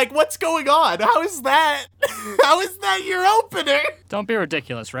you. Like, what's going on? How is that? How is that your opener? Don't be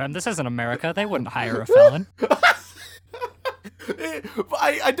ridiculous, Rem. This isn't America. They wouldn't hire a felon.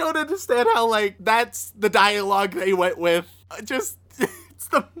 I don't understand how, like, that's the dialogue they went with. Just... It's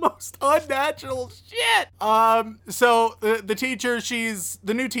the most unnatural shit. So the teacher,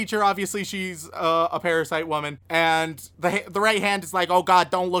 the new teacher, obviously she's a parasite woman, and the right hand is like, oh God,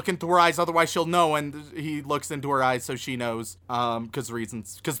 don't look into her eyes, otherwise she'll know. And he looks into her eyes so she knows, because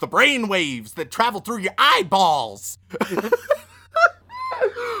the brain waves that travel through your eyeballs.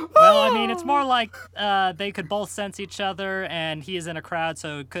 Well, I mean, it's more like they could both sense each other, and he is in a crowd,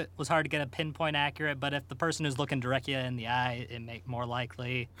 so it was hard to get a pinpoint accurate. But if the person who's looking directly in the eye, it make more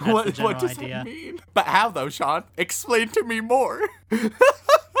likely. That's the general what does idea. that mean? But how though, Sean? Explain to me more.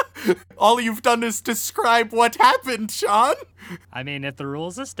 All you've done is describe what happened, Sean. I mean, if the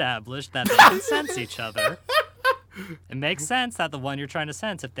rule's established that they can sense each other, it makes sense that the one you're trying to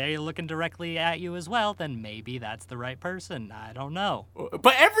sense, if they're looking directly at you as well, then maybe that's the right person. I don't know.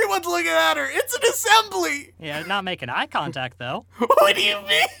 But everyone's looking at her. It's an assembly. Yeah, not making eye contact, though. What do you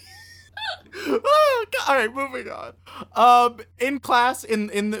mean? Oh, God. All right, moving on. In class,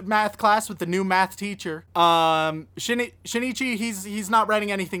 in the math class with the new math teacher, Shinichi, he's not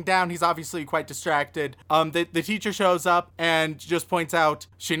writing anything down. He's obviously quite distracted. The teacher shows up and just points out,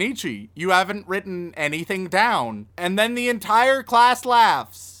 Shinichi, you haven't written anything down. And then the entire class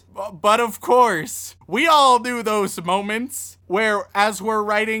laughs. But of course, we all knew those moments where, as we're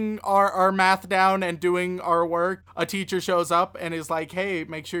writing our math down and doing our work, a teacher shows up and is like, hey,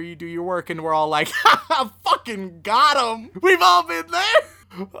 make sure you do your work. And we're all like, ha, fucking got him. We've all been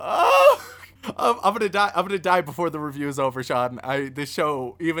there. Oh. I'm gonna die before the review is over, Sean. This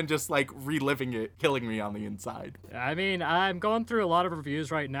show, even just like reliving it, killing me on the inside. I mean, I'm going through a lot of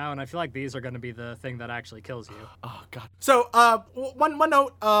reviews right now, and I feel like these are going to be the thing that actually kills you. Oh God. So, one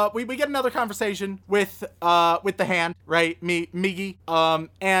note. We get another conversation with the hand, right? Migi.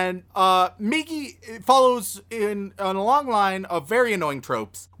 And Migi follows in on a long line of very annoying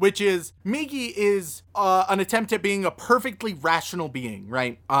tropes, which is Migi is an attempt at being a perfectly rational being,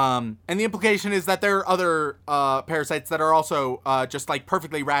 right? And the implication is that there are other parasites that are also just like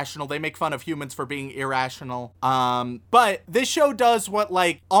perfectly rational. They make fun of humans for being irrational. But this show does what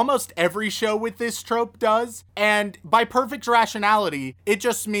like almost every show with this trope does. And by perfect rationality, it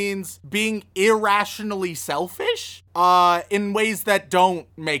just means being irrationally selfish. In ways that don't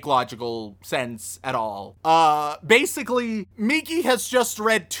make logical sense at all. Basically, Migi has just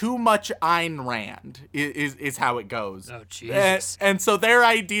read too much Ayn Rand, is how it goes. Oh, Jesus. And so their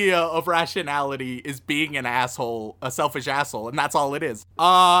idea of rationality is being an asshole, a selfish asshole, and that's all it is.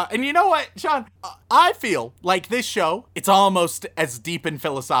 And you know what, Sean? I feel like this show, it's almost as deep and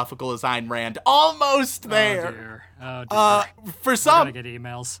philosophical as Ayn Rand. Almost there. Oh, dear. For some, I'm gonna get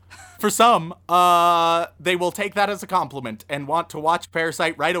emails. For some, they will take that as a compliment and want to watch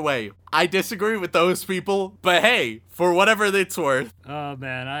Parasite right away. I disagree with those people, but hey, for whatever it's worth. Oh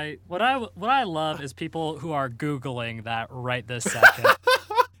man, what I love is people who are Googling that right this second.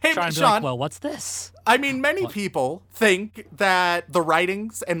 Hey, Trying to be Sean, like, well, what's this? I mean, many people think that the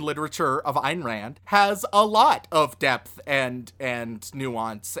writings and literature of Ayn Rand has a lot of depth and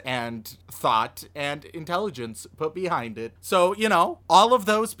nuance and thought and intelligence put behind it. So, you know, all of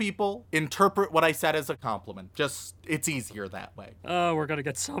those people interpret what I said as a compliment. Just, it's easier that way. Oh, we're gonna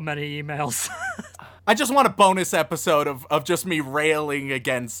get so many emails. I just want a bonus episode of just me railing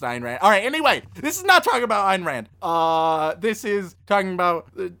against Ayn Rand. All right, anyway, this is not talking about Ayn Rand. This is talking about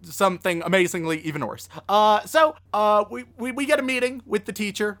something amazingly even worse. So we get a meeting with the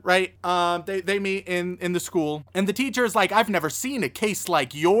teacher, right? They meet in the school, and the teacher is like, I've never seen a case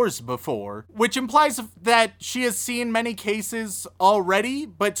like yours before, which implies that she has seen many cases already,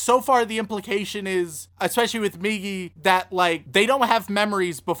 but so far the implication is, especially with Migi, that like they don't have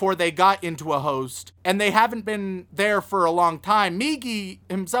memories before they got into a host. and they haven't been there for a long time. Migi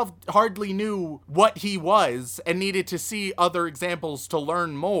himself hardly knew what he was and needed to see other examples to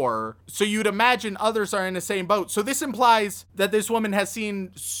learn more. So you'd imagine others are in the same boat. So this implies that this woman has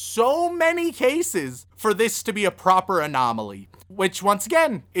seen so many cases for this to be a proper anomaly. Which, once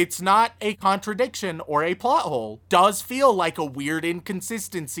again, it's not a contradiction or a plot hole. Does feel like a weird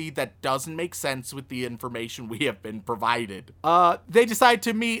inconsistency that doesn't make sense with the information we have been provided. They decide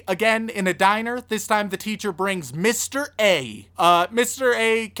to meet again in a diner. This time the teacher brings Mr. A. Mr.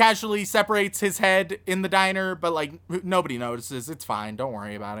 A casually separates his head in the diner, but like nobody notices. It's fine. Don't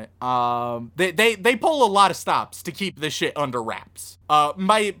worry about it. They pull a lot of stops to keep this shit under wraps.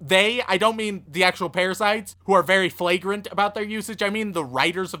 I don't mean the actual parasites who are very flagrant about their usage. I mean the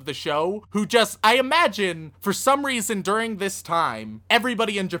writers of the show who just, I imagine for some reason during this time,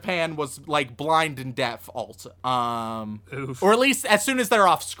 everybody in Japan was like blind and deaf also. Or at least as soon as they're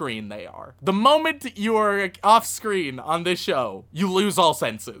off screen, they are. The moment you are off screen on this show, you lose all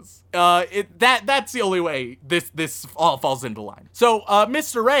senses. That's the only way this all falls into line. So,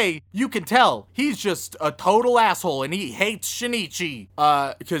 Mr. A, you can tell he's just a total asshole and he hates Shinichi,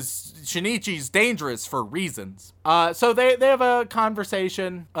 because Shinichi's dangerous for reasons. So they have a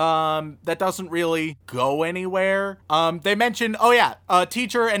conversation, that doesn't really go anywhere. They mention,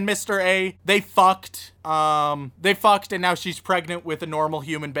 teacher and Mr. A, they fucked and now she's pregnant with a normal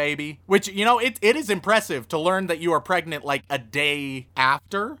human baby, which, you know, it is impressive to learn that you are pregnant like a day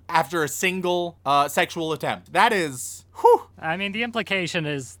after a single, sexual attempt. That is, whew. I mean, the implication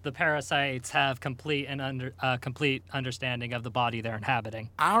is the parasites have complete understanding of the body they're inhabiting.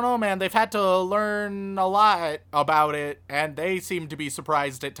 I don't know, man. They've had to learn a lot about it, and they seem to be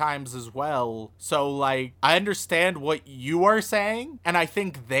surprised at times as well. So, like, I understand what you are saying, and I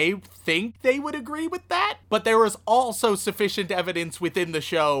think they would agree with that, but there was also sufficient evidence within the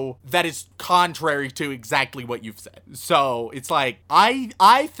show that is contrary to exactly what you've said. So, it's like,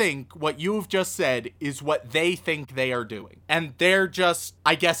 I think what you've just said is what they think they are doing. And they're just,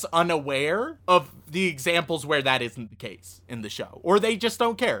 I guess, unaware of the examples where that isn't the case in the show. Or they just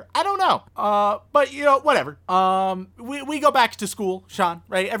don't care. I don't know. But, you know, whatever. We go back to school, Sean,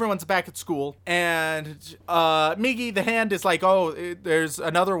 right? Everyone's back at school. And Migi, the hand, is like, there's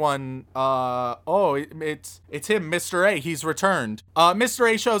another one. It's him, Mr. A. He's returned.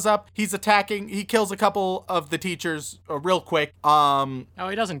 Mr. A shows up. He's attacking. He kills a couple of the teachers real quick.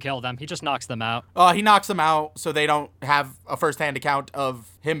 He doesn't kill them. He just knocks them out. He knocks them out so they don't have a first-hand account of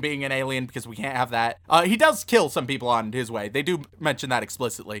him being an alien, because we can't have that. He does kill some people on his way. They do mention that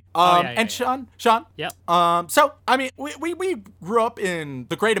explicitly. Sean? Yep. So, I mean, we grew up in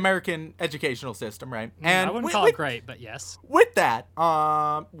the great American educational system, right? And I wouldn't call it great, but yes. With that,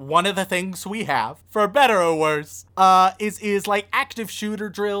 one of the things we have, for better or worse, is like active shooter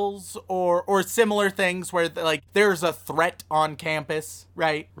drills or similar things where like there's a threat on campus,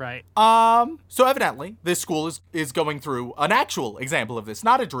 right? Right. So evidently, this school is going through an actual example of this.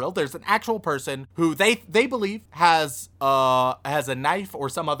 Not a drill. There's an actual person who they believe has a knife or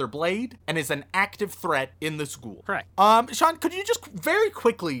some other blade and is an active threat in the school. Correct. Sean, could you just very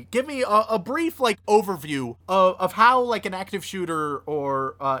quickly give me a brief like overview of how like an active shooter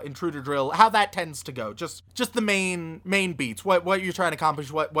or intruder drill, how that tends to go? Just the main beats. What you're trying to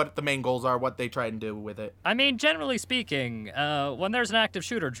accomplish, what the main goals are, what they try and do with it. I mean, generally speaking, when there's an active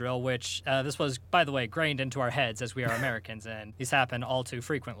shooter drill, which this was, by the way, grained into our heads as we are Americans, and these happen all too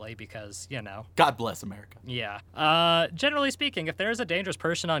frequently because, you know. God bless America. Yeah. Generally speaking, if there's a dangerous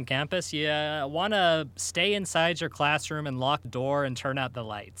person on campus, you want to stay inside your classroom and lock the door and turn out the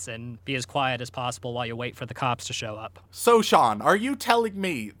lights and be as quiet as possible while you wait for the cops to show up. So, Sean, are you telling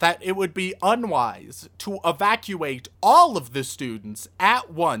me that it would be unwise to evacuate all of the students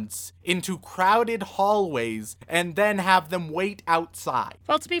at once into crowded hallways and then have them wait outside?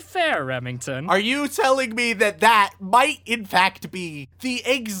 Well, to be fair, Remington. Are you telling me that might in fact be the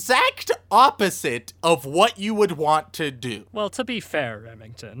exact opposite of what you would want to do? Well, to be fair,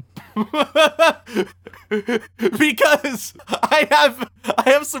 Remington. Because I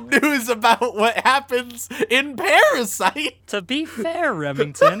have some news about what happens in Parasite. To be fair,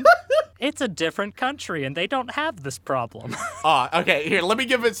 Remington, it's a different country and they don't have this problem. Okay, here, let me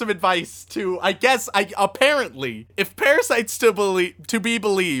give it some advice to, apparently, if Parasite's to be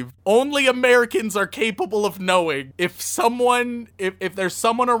believed, only Americans are capable of knowing if there's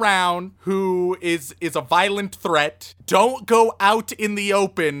someone around who is a violent threat. Don't go out in the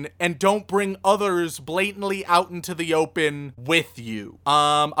open and don't bring others blatantly out into the open with you.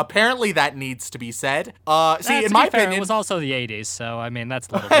 Apparently that needs to be said. In my opinion, it was also the 80s, so I mean that's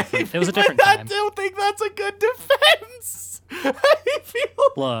a little different. It was a different I time. don't think that's a good defense. I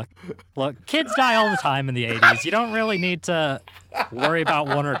feel... Look, kids die all the time in the 80s. You don't really need to worry about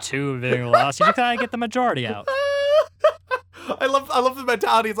one or two being lost. You just gotta get the majority out. I love the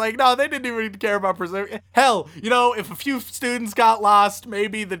mentality. It's like, no, they didn't even care about preserving. Hell, if a few students got lost,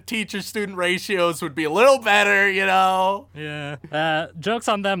 maybe the teacher-student ratios would be a little better, Yeah. Joke's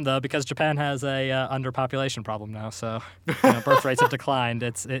on them, though, because Japan has a underpopulation problem now, so birth rates have declined.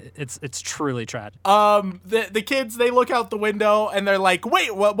 It's truly tragic. The kids, they look out the window, and they're like,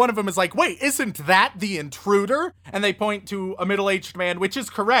 wait, one of them is like, wait, isn't that the intruder? And they point to a middle-aged man, which is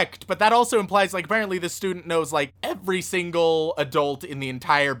correct, but that also implies, like, apparently the student knows, like, every single adult in the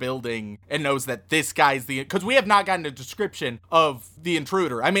entire building and knows that this guy's because we have not gotten a description of the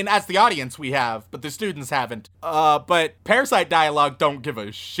intruder. I mean, as the audience we have, but the students haven't. But Parasite dialogue don't give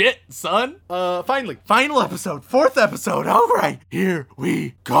a shit, son. Finally, final episode, 4th episode. All right, here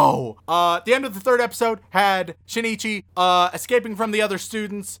we go. The end of the 3rd episode had Shinichi escaping from the other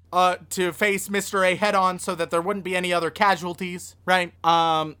students to face Mr. A head on so that there wouldn't be any other casualties, right?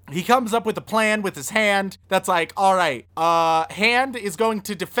 He comes up with a plan with his hand that's like, all right, hand is going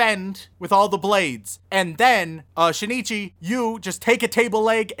to defend with all the blades. And then, Shinichi, you just take a table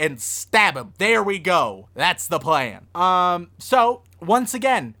leg and stab him. There we go. That's the plan. So, once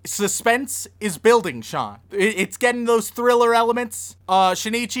again, suspense is building, Sean. It's getting those thriller elements.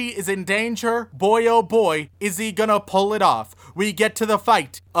 Shinichi is in danger. Boy, oh boy, is he gonna pull it off. We get to the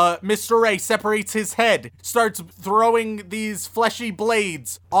fight. Mr. A separates his head, starts throwing these fleshy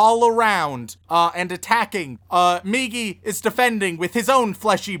blades all around, and attacking. Migi is defending with his own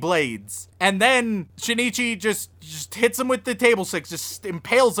fleshy blades. And then Shinichi just hits him with the table stick, just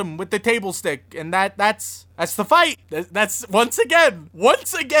impales him with the table stick, and that's the fight. That's once again,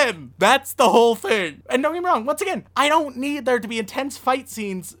 that's the whole thing. And don't get me wrong, once again, I don't need there to be intense fight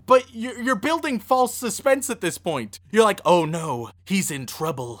scenes, but you're building false suspense at this point. You're like, oh no, he's in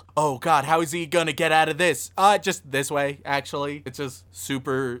trouble. Oh god, how is he gonna get out of this? Just this way, actually. It's just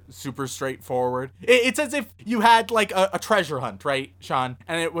super, super straightforward. It's as if you had like a treasure hunt, right, Sean?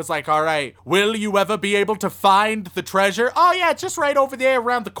 And it was like, all right, will you ever be able to find the treasure? Oh yeah, just right over there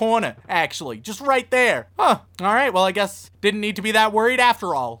around the corner, actually. Just right there. Huh. All right, well, I guess didn't need to be that worried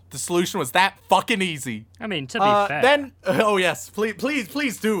after all. The solution was that fucking easy. I mean, to be fair. Then, oh yes,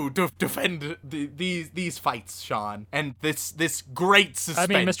 please do defend these fights, Sean, and this great suspense.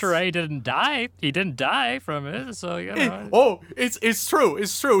 I mean, Mr. A didn't die. He didn't die from it, so It's true.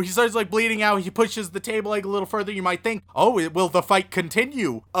 He starts like bleeding out. He pushes the table leg a little further. You might think, will the fight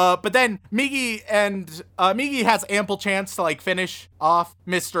continue? But then Migi has ample chance to like finish off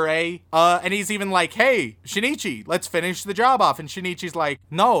Mr. A. And he's even like, hey, Shinichi, let's finish the job off. And Shinichi's like,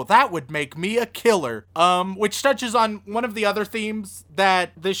 no, that would make me a killer. Which touches on one of the other themes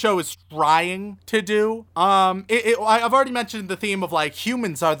that this show is trying to do. I've already mentioned the theme of like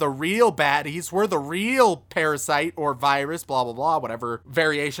humans are the real baddies. We're the real parasite or virus, blah, blah, blah, whatever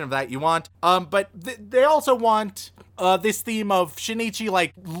variation of that you want. But they also want this theme of Shinichi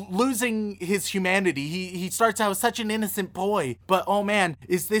like losing his humanity. He starts out as such an innocent boy, but oh man,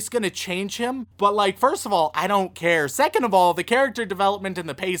 is this gonna change him? But like, first of all, I don't care. Second of all, the character development and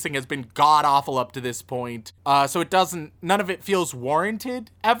the pacing has been god awful up to this point. So none of it feels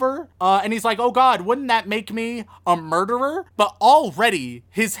warranted ever. And he's like, oh god, wouldn't that make me a murderer? But already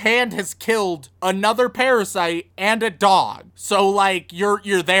his hand has killed another parasite and a dog. So like,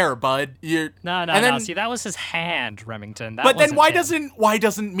 you're there, bud. No. See, that was his hand, Remington. But then why doesn't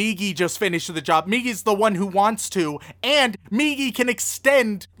Migi just finish the job? Migi's the one who wants to, and Migi can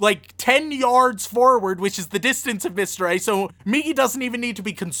extend like 10 yards forward, which is the distance of Mr. A, so Migi doesn't even need to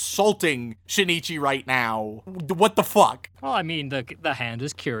be consulting Shinichi right now. What the fuck? Well, I mean, the hand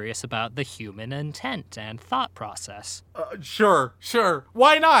is curious about the human intent and thought process. Sure.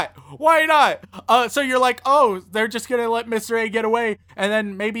 Why not? So you're like, oh, they're just gonna let Mr. A get away, and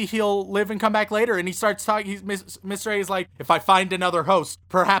then maybe he'll live and come back later. And he starts talking. Mr. A is like, if I find another host,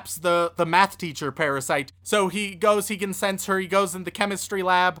 perhaps the math teacher parasite. So he can sense her. He goes in the chemistry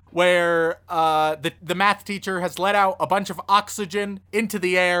lab where the math teacher has let out a bunch of oxygen into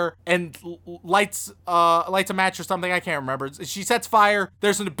the air and lights a match or something. I can't remember. She sets fire.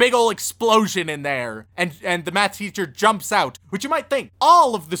 There's a big old explosion in there, and the math teacher jumps out, which you might think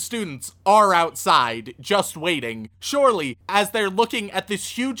all of the students are outside just waiting. Surely, as they're looking at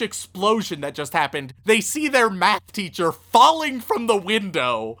this huge explosion that just happened, they see their math math teacher falling from the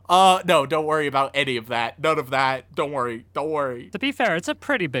window. No, don't worry about any of that. None of that. Don't worry. To be fair, it's a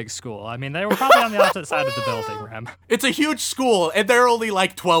pretty big school. I mean, they were probably on the opposite side of the building, Rem. It's a huge school, and there are only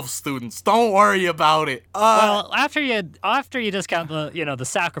like 12 students. Don't worry about it. Well, after you discount the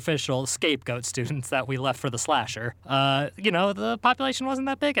sacrificial scapegoat students that we left for the slasher, the population wasn't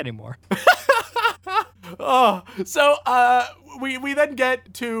that big anymore. We then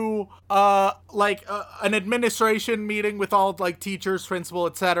get to an administration meeting with all like teachers, principal,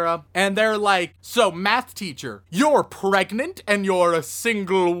 etc. And they're like, "So, math teacher, you're pregnant and you're a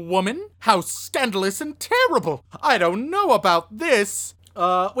single woman? How scandalous and terrible! I don't know about this."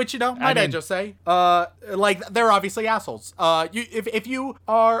 Which, might I just say, they're obviously assholes. If you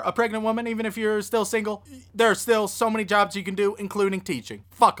are a pregnant woman, even if you're still single, there are still so many jobs you can do, including teaching.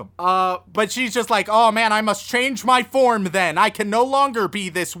 Fuck them. But she's just like, "Oh man, I must change my form then. I can no longer be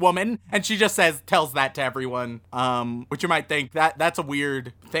this woman." And she just tells that to everyone. Which you might think that's a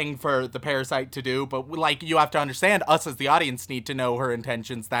weird thing for the parasite to do, but like, you have to understand, us as the audience need to know her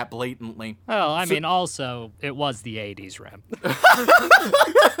intentions that blatantly. Well, I mean, also, it was the 80s, Rem.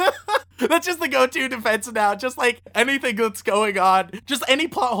 That's just the go-to defense now. Just like anything that's going on, just any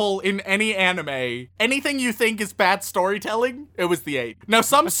plot hole in any anime, anything you think is bad storytelling, it was the 80s. Now,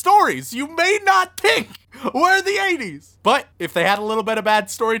 some stories you may not think were the 80s, but if they had a little bit of bad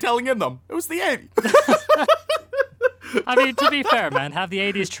storytelling in them, it was the 80s. I mean, to be fair, man, have the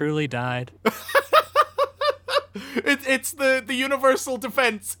 80s truly died? It's the universal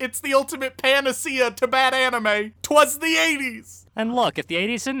defense. It's the ultimate panacea to bad anime. 'Twas the 80s. And look, if the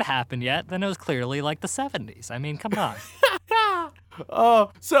 80s didn't happen yet, then it was clearly like the 70s. I mean, come on.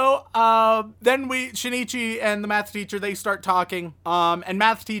 Then Shinichi and the math teacher, they start talking. And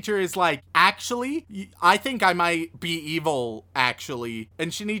math teacher is like, "Actually, I think I might be evil, actually."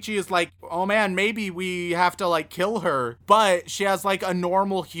 And Shinichi is like, "Oh man, maybe we have to like kill her. But she has like a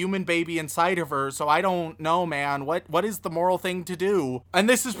normal human baby inside of her, so I don't know, man. What is the moral thing to do?" And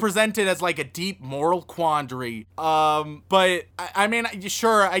this is presented as like a deep moral quandary. But I mean,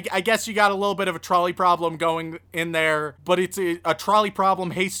 sure, I guess you got a little bit of a trolley problem going in there, but it's a trolley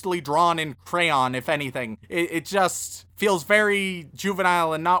problem hastily drawn in crayon, if anything. It just feels very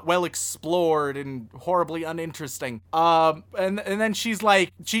juvenile and not well explored and horribly uninteresting. And then she's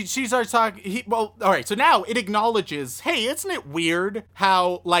like, she starts talking, all right, so now it acknowledges, hey, isn't it weird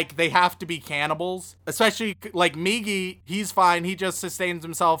how, like, they have to be cannibals? Especially, like, Migi, he's fine, he just sustains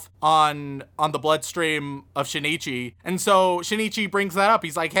himself on the bloodstream of Shinichi. And so Shinichi brings that up.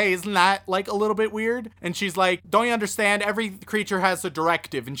 He's like, hey, isn't that, like, a little bit weird? And she's like, don't you understand? Every creature has a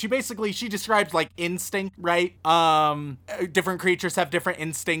directive. And she describes, like, instinct, right? Different creatures have different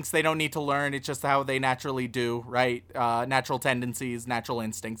instincts. They don't need to learn. It's just how they naturally do, right? Natural tendencies, natural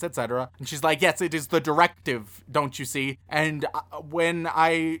instincts, etc. And she's like, yes, it is the directive, don't you see? And when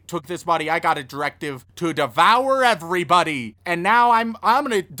I took this body, I got a directive to devour everybody. And now I'm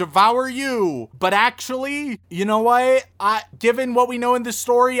gonna devour you. But actually, you know what? Given what we know in this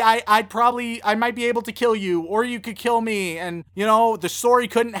story, I might be able to kill you, or you could kill me. And, you know, the story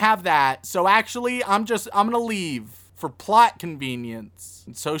couldn't have that. So actually, I'm gonna leave. For plot convenience.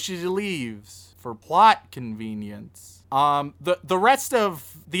 And so she leaves for plot convenience. The rest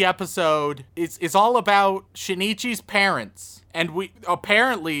of the episode is all about Shinichi's parents. And we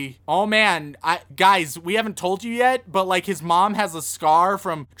apparently, oh man, guys, we haven't told you yet, but like his mom has a scar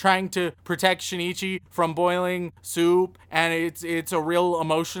from trying to protect Shinichi from boiling soup, and it's a real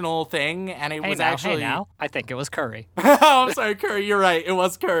emotional thing, and it was actually. Hey now, I think it was curry. Oh, I'm sorry, curry. You're right. It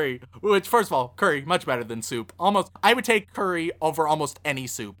was curry. Which, first of all, curry much better than soup. Almost, I would take curry over almost any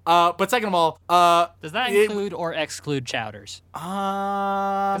soup. But second of all, does that include or exclude chowders?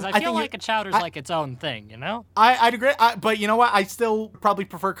 Because I feel like a chowder's like its own thing, you know? I'd agree, but you know what? I still probably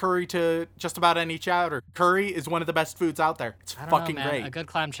prefer curry to just about any chowder. Curry is one of the best foods out there. It's fucking great. A good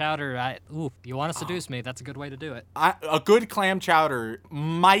clam chowder, you want to seduce me, that's a good way to do it. A good clam chowder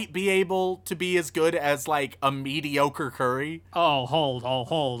might be able to be as good as like a mediocre curry. Oh, hold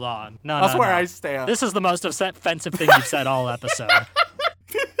on. No, That's where I stand. This is the most offensive thing you've said all episode.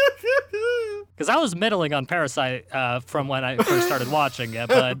 Because I was middling on Parasite from when I first started watching it,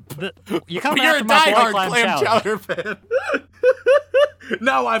 but you come after my boy clam chowder fan.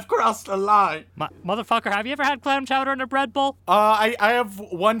 No, I've crossed a line. Motherfucker, have you ever had clam chowder in a bread bowl? I have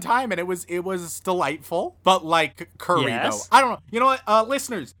one time and it was delightful, but like curry Yes? though. I don't know. You know what,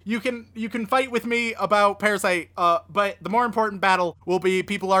 listeners, you can fight with me about Parasite, but the more important battle will be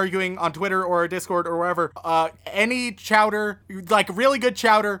people arguing on Twitter or Discord or wherever. Any chowder, like really good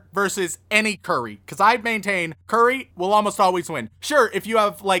chowder versus any curry, because I maintain curry will almost always win. Sure, if you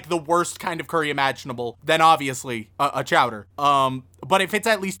have like the worst kind of curry imaginable, then obviously a chowder. But if it's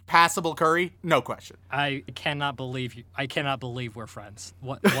at least passable curry, no question. I cannot believe we're friends.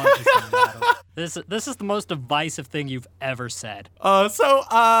 What is the matter? This is the most divisive thing you've ever said. So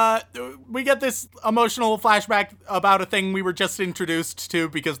we get this emotional flashback about a thing we were just introduced to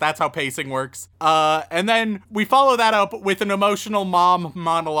because that's how pacing works. And then we follow that up with an emotional mom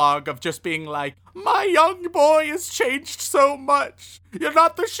monologue of just being like, my young boy has changed so much. You're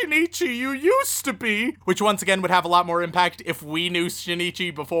not the Shinichi you used to be. Which once again would have a lot more impact if we knew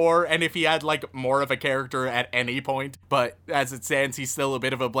Shinichi before and if he had like more of a character at any point. But as it stands, he's still a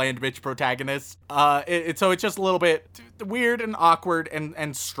bit of a bland bitch protagonist. So it's just a little bit weird and awkward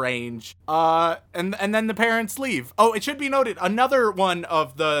and strange. And then the parents leave. Oh, it should be noted, another one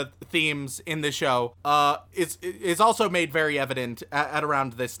of the themes in the show is also made very evident at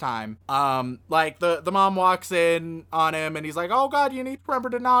around this time. Like the mom walks in on him and he's like, oh god, you need to remember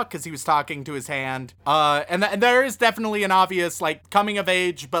to knock, because he was talking to his hand. And there is definitely an obvious like coming of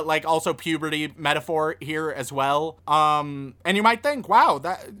age, but like also puberty metaphor here as well. And you might think, wow,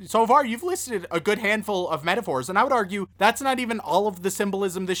 that so far you've listed a good handful of metaphors, and I would argue that's not even all of the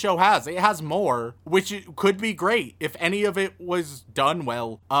symbolism the show has. It has more, which could be great if any of it was done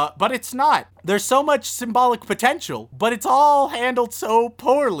well. But it's not. There's so much symbolic potential, but it's all handled so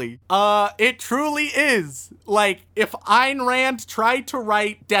poorly. It truly is. Like, if Ayn Rand tried to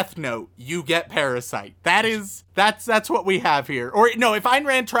write Death Note, you get Parasite. That's what we have here. Or no, if Ayn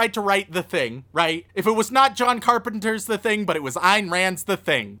Rand tried to write The Thing, right? If it was not John Carpenter's The Thing, but it was Ayn Rand's The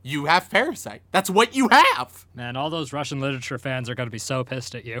Thing, you have Parasite. That's what you have. Man, all those Russian literature fans are going to be so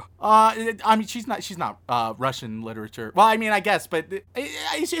pissed at you. I mean, she's not Russian literature. Well, I mean, I guess, but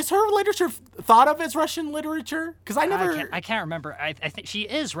is her literature thought of as Russian literature? Because I can't remember. I think she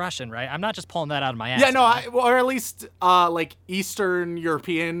is Russian, right? I'm not just pulling that out of my ass. Yeah, no, or at least like Eastern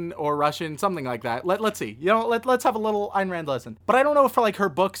European or Russian, something like that. Let's see. You know, let's have a little Ayn Rand lesson. But I don't know if like her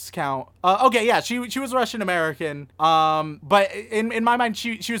books count. Okay, yeah, she was Russian American. But in my mind,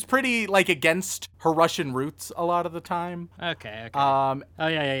 she was pretty like against her Russian roots a lot of the time. Okay. Oh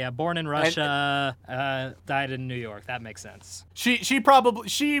yeah. Born in Russia, died in New York. That makes sense. She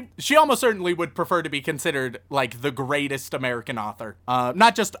almost certainly would prefer to be considered like the greatest American author.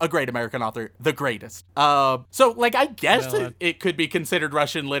 Not just a great American author, the greatest. So like I guess it could be considered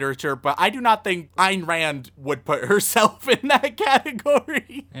Russian literature, but I do not think Ayn Rand would put herself in that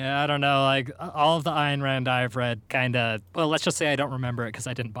category. Yeah, I don't know. Like all of the Ayn Rand I've read, kind of. Well, let's just say I don't remember it because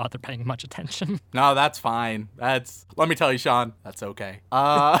I didn't bother paying much attention. No, that's fine. Let me tell you, Sean, that's okay.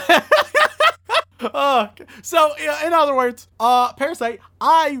 So, in other words, Parasite,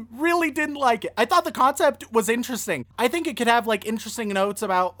 I really didn't like it. I thought the concept was interesting. I think it could have, like, interesting notes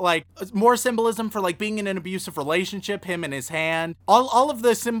about, like, more symbolism for, like, being in an abusive relationship, him and his hand. All of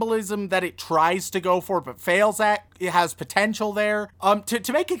the symbolism that it tries to go for but fails at, it has potential there.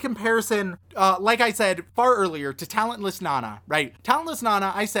 To make a comparison, like I said far earlier, to Talentless Nana, right? Talentless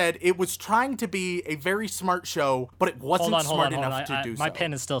Nana, I said it was trying to be a very smart show, but it wasn't smart enough to do so. My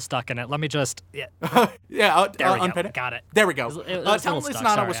pin is still stuck in it. Let me just... Yeah. Yeah, there we go. unpin it. Got it. There we go. Talentless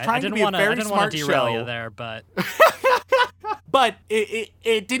Nana was trying to be a very smart show. Derail you there, but But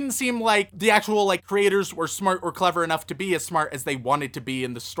it didn't seem like the actual like creators were smart or clever enough to be as smart as they wanted to be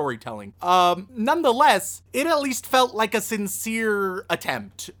in the storytelling. Nonetheless, it at least felt like a sincere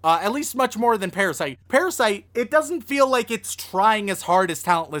attempt. At least much more than Parasite. Parasite, it doesn't feel like it's trying as hard as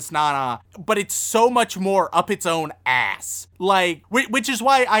Talentless Nana, but it's so much more up its own ass. Like, which is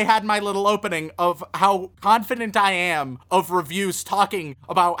why I had my little opening of how confident I am of reviews talking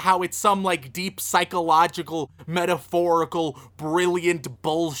about how it's some like deep psychological, metaphorical, brilliant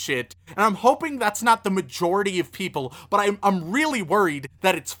bullshit. And I'm hoping that's not the majority of people, but I'm really worried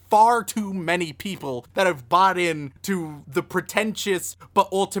that it's far too many people that have bought in to the pretentious but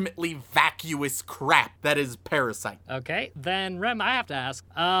ultimately vacuous crap that is Parasite. Okay, then Rem, I have to ask,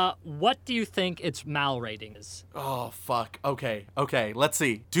 what do you think its Mal rating is? Oh, fuck. Okay, let's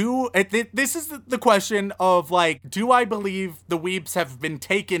see. This is the question of, like, do I believe the weebs have been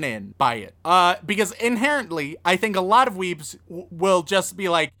taken in by it? Because inherently, I think a lot of weebs reviews will just be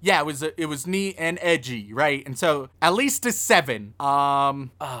like, yeah, it was neat and edgy, right? And so at least a 7.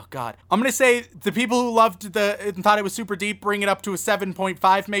 Oh god, I'm gonna say the people who loved and thought it was super deep bring it up to a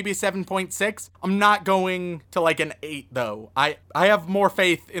 7.5, maybe a 7.6. I'm not going to like an 8 though. I have more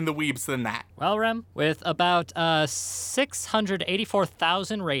faith in the weebs than that. Well, Rem, with about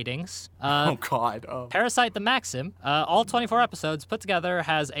 684,000 ratings, Oh god. Parasite the Maxim, all 24 episodes put together,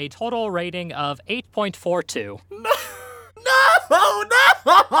 has a total rating of 8.42. No!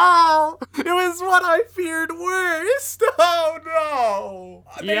 It was what I feared worst. Oh no!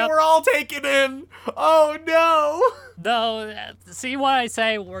 They Yep. were all taken in. Oh no! Though, see why I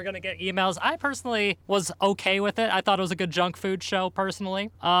say we're gonna get emails? I personally was okay with it. I thought it was a good junk food show,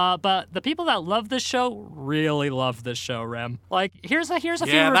 personally. But the people that love this show really love this show, Rem. Like, here's a few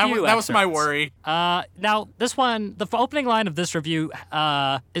review that was my excerpts. worry. Now, this one, the opening line of this review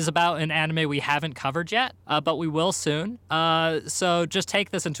is about an anime we haven't covered yet, but we will soon. So just take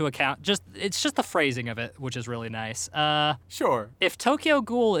this into account. It's just the phrasing of it, which is really nice. Sure. If Tokyo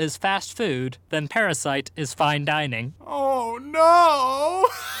Ghoul is fast food, then Parasite is fine dining. Oh no!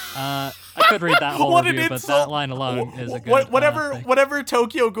 I could read that whole What an review, but insult. that line alone is a good thing. Whatever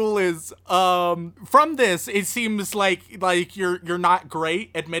Tokyo Ghoul is, from this it seems like you're not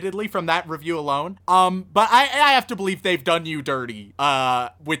great, admittedly, from that review alone. But I have to believe they've done you dirty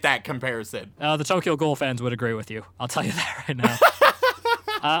with that comparison. The Tokyo Ghoul fans would agree with you. I'll tell you that right now.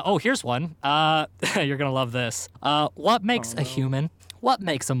 Here's one. You're gonna love this. What makes a human? What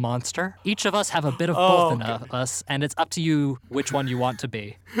makes a monster? Each of us have a bit of both in us, and it's up to you which one you want to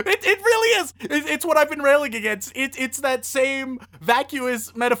be. It really is. It's what I've been railing against. It's that same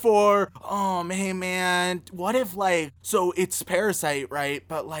vacuous metaphor. Oh man, what if so it's Parasite, right?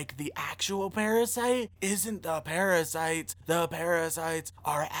 But the actual parasite isn't the parasites. The parasites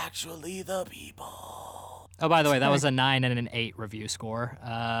are actually the people. Oh, by the way, that was a 9 and an 8 review score.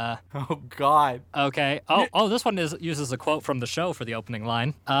 Oh god. Okay. This one uses a quote from the show for the opening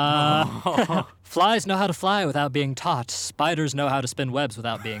line. Flies know how to fly without being taught. Spiders know how to spin webs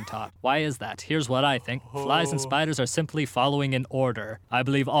without being taught. Why is that? Here's what I think. Flies and spiders are simply following an order. I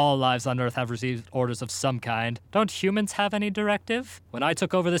believe all lives on Earth have received orders of some kind. Don't humans have any directive? When I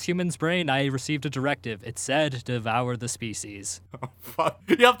took over this human's brain, I received a directive. It said, devour the species. Fuck.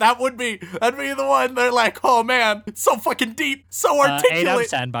 Yep, that'd be the one. They're like, oh man, it's so fucking deep, so 8 out of articulate.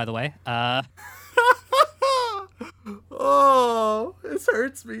 10, by the way. Oh, this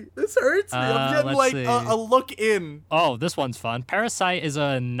hurts me. I'm getting let's see. a look in. Oh, this one's fun. Parasite is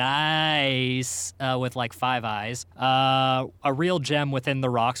a nice, with 5 eyes, a real gem within the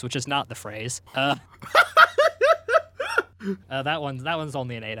rocks, which is not the phrase. That one's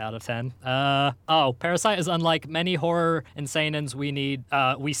only an 8 out of 10. Parasite is unlike many horror and seinens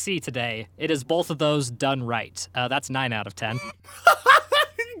we see today. It is both of those done right. That's 9 out of 10.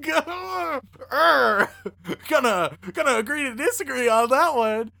 Gonna agree to disagree on that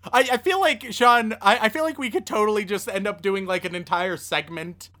one. I feel like, Sean, I feel like we could totally just end up doing an entire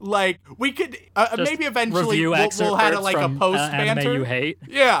segment. We could maybe eventually we'll have a post anime banter. you hate.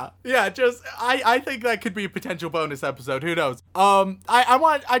 Yeah. Just I think that could be a potential bonus episode. Who knows?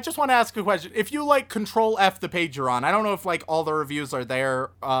 I just want to ask a question. If you Control F the page you're on, I don't know if all the reviews are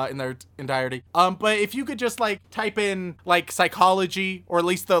there in their entirety. But if you could just type in psychology, or at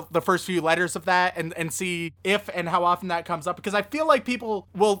least the first few letters of that, and see if and how often that comes up, because I feel like people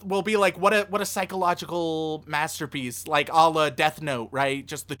will be like, what a psychological masterpiece, a la Death Note, right?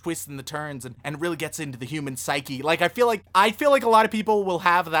 Just the twists and the turns, and really gets into the human psyche. I feel like a lot of people will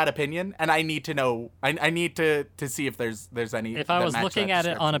have that opinion, and I need to know. I need to see if there's any. If I was looking at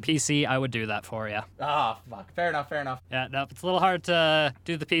it on a PC, I would do that for you. Ah, fuck. Fair enough. Yeah, no, it's a little hard to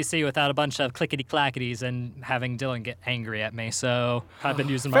do the PC without a bunch of clickety-clackities and having Dylan get angry at me, so I've been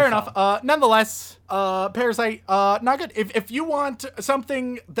using my Fair phone. enough. Nonetheless, Parasite, not good. If you want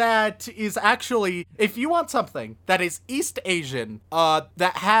something that is East Asian,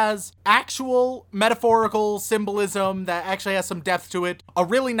 that has actual metaphorical symbolism, that actually has some depth to it, a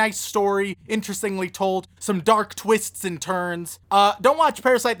really nice story, interestingly told, some dark twists and turns, don't watch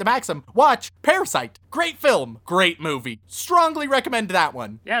Parasite the Maxim. Watch Parasite. Great film. Great movie. Strongly recommend that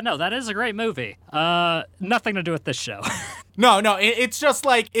one. Yeah, no, that is a great movie. Nothing to do with this show. No, it's just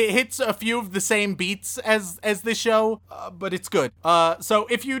it hits a few of the same beats as this show, but it's good. So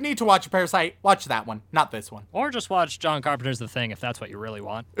if you need to watch Parasite, watch that one, not this one. Or just watch John Carpenter's The Thing if that's what you really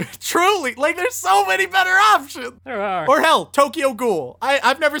want. Truly, there's so many better options. There are. Or hell, Tokyo Ghoul.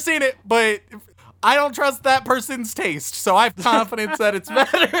 I've never seen it, but I don't trust that person's taste, so I have confidence that it's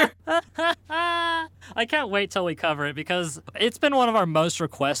better. I can't wait till we cover it because it's been one of our most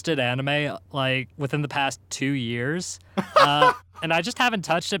requested anime, like, within the past 2 years. And I just haven't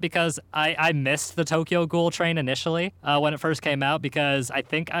touched it because I missed the Tokyo Ghoul train initially when it first came out because I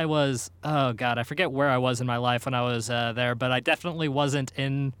think I was, oh God, I forget where I was in my life when I was there, but I definitely wasn't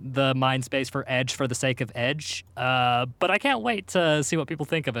in the mind space for Edge for the sake of Edge. But I can't wait to see what people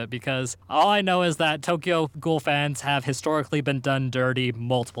think of it because all I know is that Tokyo Ghoul fans have historically been done dirty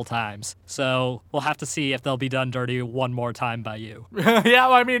multiple times. So we'll have to see if they'll be done dirty one more time by you. Yeah,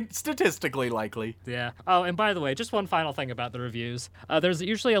 I mean, statistically likely. Yeah. Oh, and by the way, just one final thing about the reviews. There's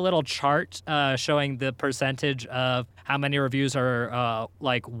usually a little chart showing the percentage of how many reviews are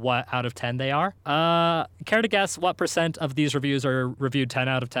like what out of 10 they are. Care to guess what percent of these reviews are reviewed 10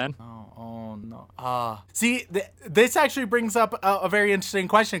 out of 10? Oh no. See, this actually brings up a very interesting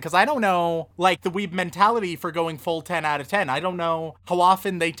question because I don't know, like, the weeb mentality for going full 10 out of 10. I don't know how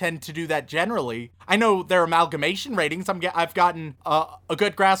often they tend to do that generally. I know their amalgamation ratings. I've gotten a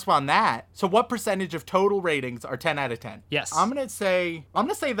good grasp on that. So what percentage of total ratings are 10 out of 10? Yes. I'm gonna say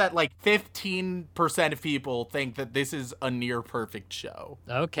that like 15% of people think that this is a near perfect show.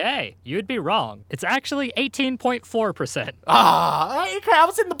 Okay, you'd be wrong. It's actually 18.4%. Okay, I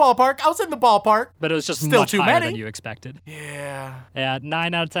was in the ballpark. But it was just Still much too higher many. than you expected. Yeah. Yeah,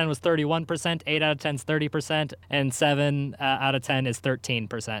 9 out of 10 was 31%, 8 out of 10 is 30%, and 7 out of 10 is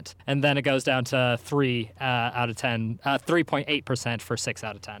 13%. And then it goes down to 3 out of 10, 3.8% for 6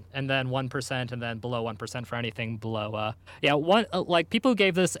 out of 10. And then 1%, and then below 1% for anything below. Like people who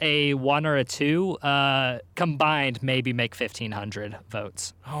gave this a 1 or a 2 combined maybe make 1,500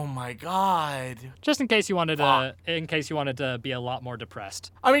 votes. Oh my God. Just in case you wanted to be a lot more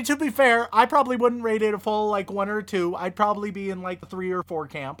depressed. I mean, to be fair, I probably wouldn't rate it a full like 1 or 2. I'd probably be in like the 3 or 4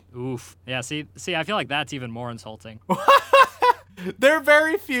 camp. Oof. Yeah, see, I feel like that's even more insulting. There are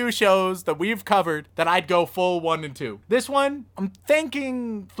very few shows that we've covered that I'd go full 1 and 2. This one, I'm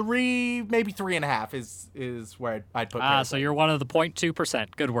thinking 3, maybe 3.5 is where I'd put Parasite. So you're one of the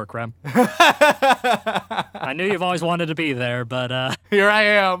 0.2%. Good work, Rem. I knew you've always wanted to be there, but Here I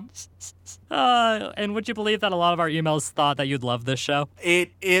am. And would you believe that a lot of our emails thought that you'd love this show?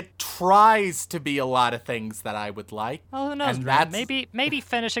 It tries to be a lot of things that I would like. Oh, who knows, And Rem? that's- Maybe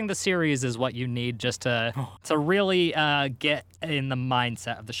finishing the series is what you need just to really get in the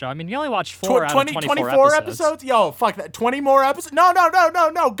mindset of the show. I mean, you only watched 4 out of 24 episodes. Yo, fuck that. 20 more episodes? No.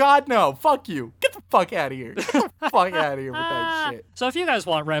 God, no. Fuck you. Get the fuck out of here. Get the fuck out of here with that shit. So if you guys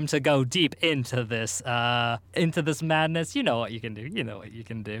want Rem to go deep into this madness, you know what you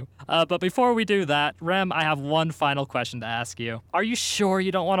can do. But before we do that, Rem, I have one final question to ask you. Are you sure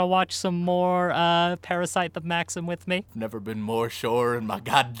you don't want to watch some more Parasite the Maxim with me? Never been more sure in my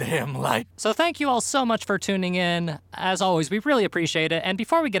goddamn life. So thank you all so much for tuning in. As always, we really appreciate it. And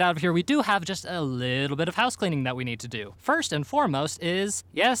before we get out of here, we do have just a little bit of house cleaning that we need to do. First and foremost is,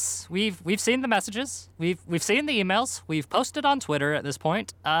 yes, we've seen the messages. We've seen the emails. We've posted on Twitter at this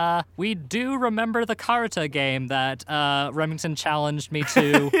point. We do remember the Karuta game that Remington challenged me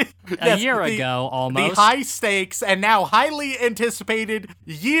to a year ago almost. The high stakes and now highly anticipated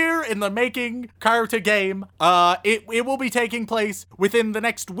year in the making Karuta game. It will be taking place within the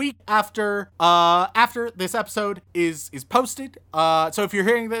next week after this episode is posted. So if you're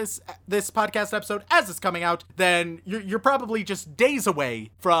hearing this podcast episode as it's coming out, then you're probably just days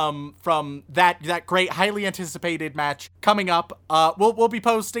away from that great highly anticipated match coming up. We'll be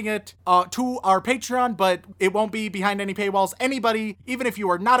posting it to our Patreon, but it won't be behind any paywalls. Anybody, even if you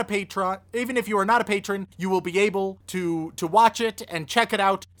are not a patron, you will be able to watch it and check it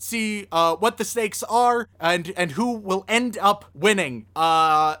out, see what the stakes are and who will end up winning.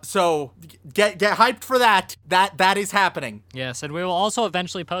 So get hyped for that. That is happening. Yes, and we will also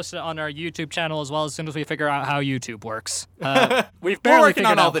eventually post it on our YouTube channel as well as soon as we figure out how YouTube works. We've barely working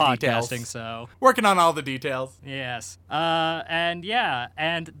figured on all out the podcasting, details. so Working on all the details. yes.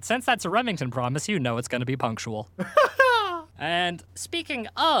 And since that's a Remington promise, you know it's going to be punctual. And speaking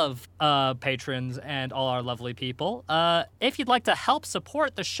of patrons and all our lovely people, if you'd like to help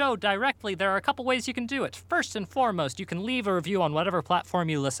support the show directly, there are a couple ways you can do it. First and foremost, you can leave a review on whatever platform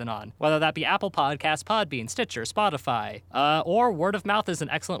you listen on, whether that be Apple Podcasts, Podbean, Stitcher, Spotify, or word of mouth is an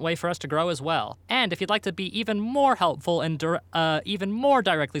excellent way for us to grow as well. And if you'd like to be even more helpful and even more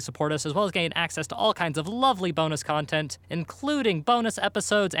directly support us, as well as gain access to all kinds of lovely bonus content, including bonus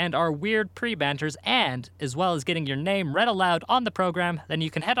episodes and our weird pre-banters, and as well as getting your name read aloud allowed on the program, then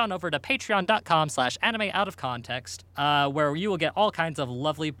you can head on over to patreon.com/animeoutofcontext, where you will get all kinds of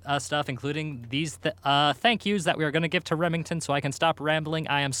lovely stuff, including these thank yous that we are going to give to Remington so I can stop rambling.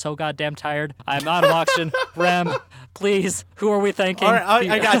 I am so goddamn tired. I am out of oxygen. Rem, please, who are we thanking? All right,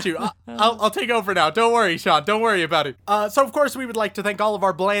 I got you. I'll take over now. Don't worry, Sean. Don't worry about it. So, of course, we would like to thank all of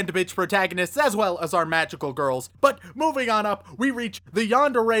our bland bitch protagonists as well as our magical girls. But moving on up, we reach the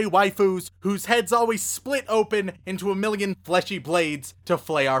yandere waifus whose heads always split open into a million fleshy blades to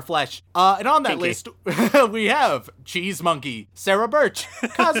flay our flesh. And on that list, we have Cheese Monkey, Sarah Birch,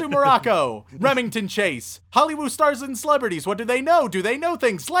 Kazu Morocco, Remington Chase, Hollywood stars and celebrities. What do they know? Do they know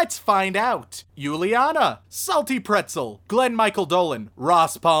things? Let's find out. Juliana, Salty Pretzel, Glenn Michael Dolan,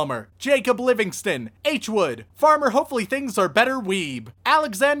 Ross Palmer, Jacob Livingston, H. Wood, Farmer Hopefully Things Are Better Weeb,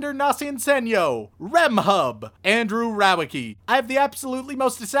 Alexander Nasiensenyo, Rem Hub, Andrew Rawicki. I have the absolutely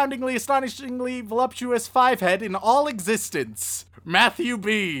most astoundingly, astonishingly voluptuous five-head in all existence. Matthew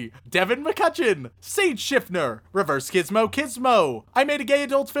B., Devin McCutcheon, Sage Schiffner, Reverse Gizmo. I made a gay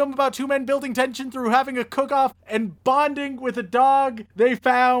adult film about two men building tension through having a cook-off and bonding with a dog they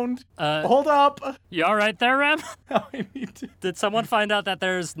found. Hold up. You all right there, Rem? No, I need to. Did someone find out that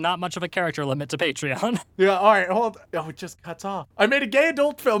there's not much of a character limit to Patreon? Yeah, all right, hold. Oh, it just cuts off. I made a gay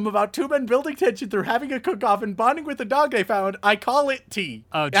adult film about two men building tension through having a cook-off and bonding with a dog they found. I call it T.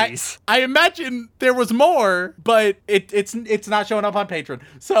 Oh, jeez. I imagine there was more, but it's not showing up on Patreon.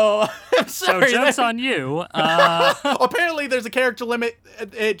 So, I'm sorry. So, joke's on you. Apparently, there's a character limit.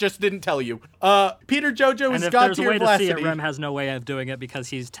 It just didn't tell you. Peter Jojo is God tier And if there's a way to see it, Velocity. Rem has no way of doing it because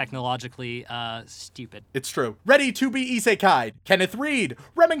he's technologically stupid. It's true. Ready to be Isekai'd. Kenneth Reed,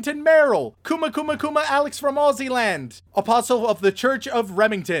 Remington Merrill, Kuma Alex from Aussieland, Apostle of the Church of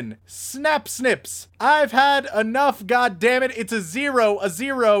Remington, Snap Snips. I've had enough, goddammit. It's a zero,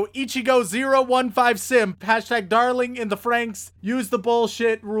 Ichigo 015 simp, hashtag darling in the Franks, use the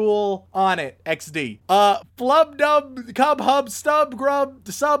bullshit rule on it, XD. Flub Dub, Cub Hub, Stub Grub,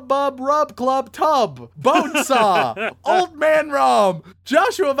 Sub Bub, Rub Club, Tub, Bonesaw, Old Man Rom,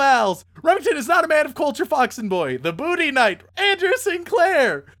 Joshua Vals, Remington is not a man of culture, Fox and Boy, The Booty Knight, Andrew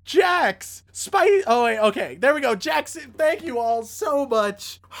Sinclair, Jax, oh wait, okay, there we go. Jackson, thank you all so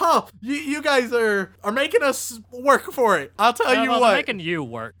much. Huh, you guys are making us work for it. I'll tell you they're what. making you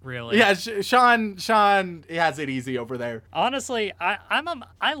work, really. Yeah, Sean has it easy over there. Honestly,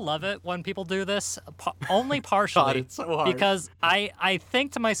 I love it when people do this, only partially. God, it's so hard. Because I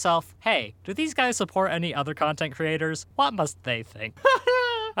think to myself, hey, do these guys support any other content creators? What must they think?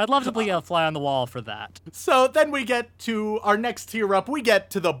 I'd love to be a fly on the wall for that. So then we get to our next tier up. We get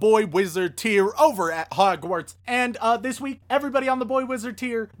to the Boy Wizard tier over at Hogwarts. And this week, everybody on the Boy Wizard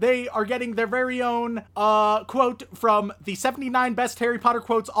tier, they are getting their very own quote from the 79 best Harry Potter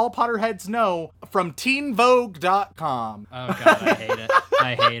quotes all Potterheads know from teenvogue.com. Oh god, I hate it.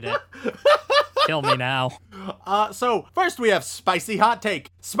 I hate it. Kill me now. So first we have Spicy Hot Take.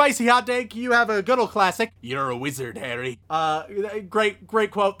 Spicy Hot Take, you have a good old classic. You're a wizard, Harry.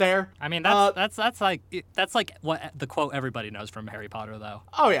 Great quote there. I mean, that's like what the quote everybody knows from Harry Potter, though.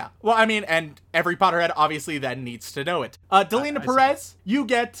 Oh yeah. Well, I mean, and every Potterhead obviously then needs to know it. Delina Perez, you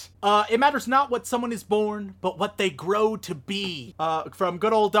get, it matters not what someone is born, but what they grow to be. From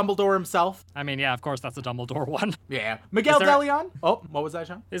good old Dumbledore himself. I mean, yeah, of course, that's a Dumbledore one. Yeah. Miguel Deleon. Oh, what was that,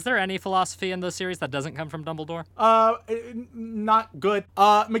 Sean? Is there any philosophy in the series that doesn't come from Dumbledore? Not good.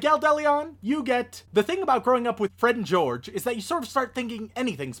 Miguel Deleon, you get, the thing about growing up with Fred and George is that you sort of start thinking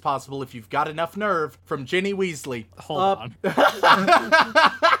anything's possible if you've got enough nerve, from Ginny Weasley. Hold on.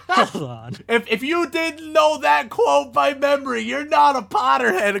 Hold on. If you didn't know that quote by memory, you're not a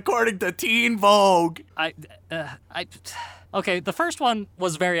Potterhead according to Teen Vogue. Okay, the first one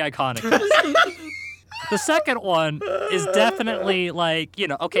was very iconic. The second one is definitely like,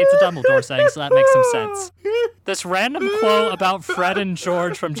 okay, it's a Dumbledore saying, so that makes some sense. This random quote about Fred and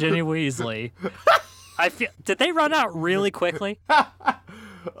George from Ginny Weasley. Did they run out really quickly?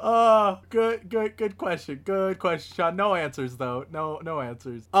 Good question. Good question, Sean. No answers though. No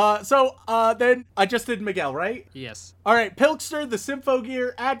answers. So then I just did Miguel, right? Yes. All right, Pilkster, the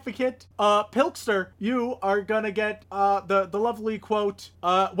Symphogear advocate. Pilkster, you are gonna get the lovely quote.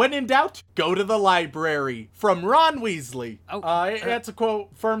 When in doubt, go to the library, from Ron Weasley. That's a quote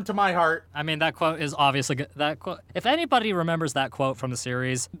firm to my heart. I mean, that quote is obviously good. That quote. If anybody remembers that quote from the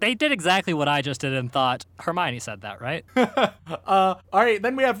series, they did exactly what I just did and thought Hermione said that, right? All right, then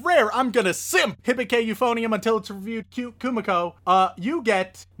Then we have rare, I'm gonna simp Hibike euphonium until it's reviewed Kumiko. You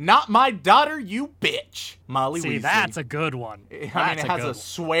get not my daughter, you bitch. Molly See, Weasley. that's a good one. I mean, That's it has good a one.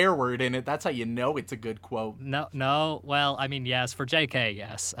 swear word in it. That's how you know it's a good quote. No. Well, I mean, yes, for JK,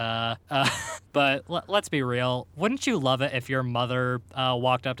 yes. But let's be real. Wouldn't you love it if your mother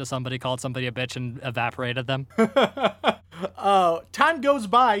walked up to somebody, called somebody a bitch, and evaporated them? Time goes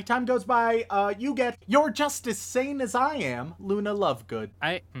by. You get You're Just As Sane As I Am, Luna Lovegood.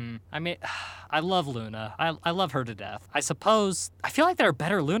 I mean, I love Luna. I love her to death. I suppose, I feel like there are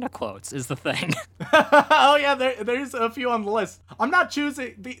better Luna quotes, is the thing. Oh yeah, there's a few on the list. I'm not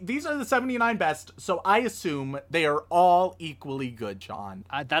choosing, these are the 79 best, so I assume they are all equally good, Sean.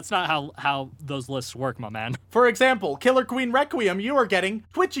 That's not how those lists work, my man. For example, Killer Queen Requiem, you are getting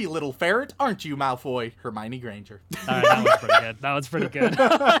Twitchy Little Ferret, aren't you, Malfoy? Hermione Granger. All right, that was pretty good. That was pretty good.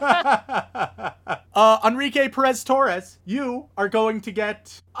 Enrique Perez Torres, you are going to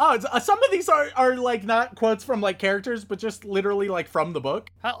get... some of these are like not quotes from like characters, but just literally like from the book.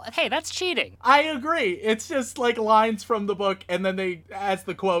 Oh, hey, that's cheating. I agree. It's just like lines from the book, and then they, as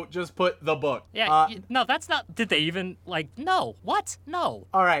the quote, just put the book. Yeah, no, that's not... Did they even, like... No. What? No.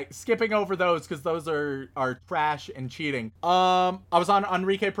 All right, skipping over those because those are trash and cheating. I was on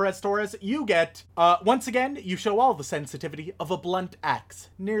Enrique Perez Torres. You get, once again, you show all the sensitivity of a blunt axe.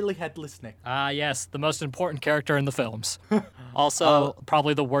 Nearly Headless Nick. Yes, the most important character in the films. Also,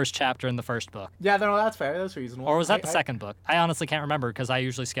 probably the worst chapter in the first book. Yeah, no, that's fair. That's reasonable. Or was that the second book? I honestly can't remember because I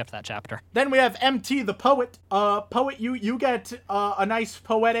usually skip that chapter. Then we have MT the Poet. Poet, you get a nice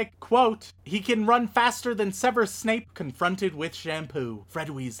poetic quote. He can run faster than Severus Snape confronted with shampoo. Fred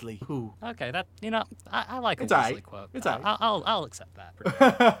Weasley. Who? Okay, that, I like a It's Weasley alright. quote. It's alright. I'll accept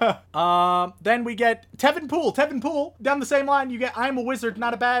that. Then we get Tevin Poole. Tevin Poole, down the same line, you get I'm a wizard,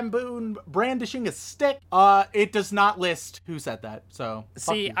 not a baboon, brandishing a stick. It does not list who said that, so.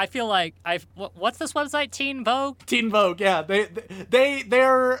 fuck See, you. I feel like what's this website? Teen Vogue? Teen Vogue, yeah.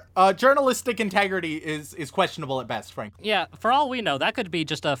 Their journalistic integrity is questionable at best, frankly. Yeah, for all we know, that could be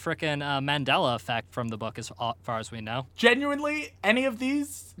just a frickin' Mandela effect from the book as far as we know. Genuinely, any of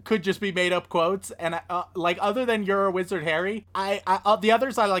these could just be made up quotes, and like other than You're a Wizard, Harry, I the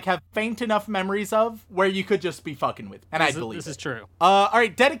others I like have faint enough memories of where you could just be fucking with, and I believe This is true. All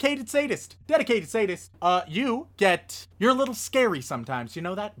right, Dedicated Sadist. You get, you're a little scary sometimes, you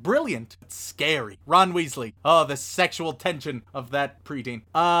know that? Brilliant, but scary. Ron Weasley. Oh, the sexual tension of that preteen.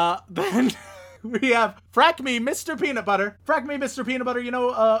 Then we have Frack Me, Mr. Peanut Butter. Frack Me, Mr. Peanut Butter,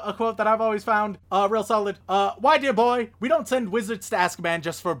 a quote that I've always found real solid. Why, dear boy, we don't send wizards to Azkaban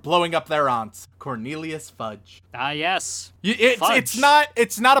just for blowing up their aunts. Cornelius Fudge. Yes. It's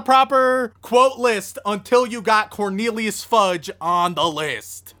not a proper quote list until you got Cornelius Fudge on the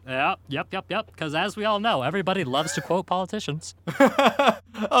list. Yep. Because as we all know, everybody loves to quote politicians.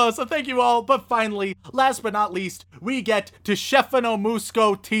 So thank you all. But finally, last but not least, we get to Stefano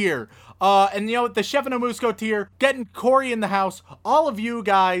Musco tier. And the Stefano Musco tier, getting Corey in the house. All of you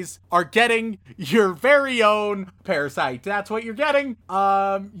guys are getting your very own Parasite. That's what you're getting.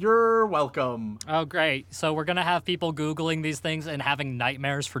 You're welcome. Oh, great. So we're going to have people Googling these things and having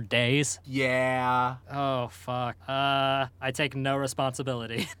nightmares for days? Yeah. Oh, fuck. I take no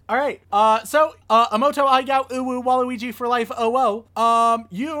responsibility. All right. So Amoto Aigao Uwu Waluigi for life.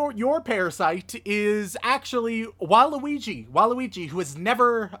 Your Parasite is actually Waluigi, who has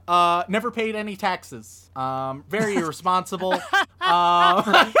never paid any taxes. Very irresponsible.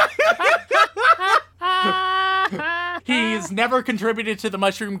 He's never contributed to the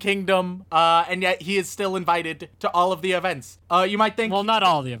Mushroom Kingdom, and yet he is still invited to all of the events. You might think... Well, not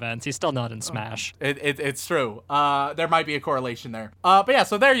all the events. He's still not in Smash. It's true. There might be a correlation there. But yeah,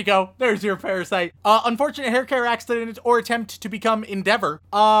 so there you go. There's your Parasite. Unfortunate hair care accident or attempt to become Endeavor.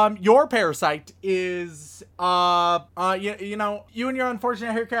 Your Parasite is, you and your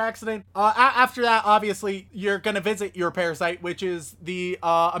unfortunate hair care accident. After that, obviously, you're gonna visit your Parasite, which is the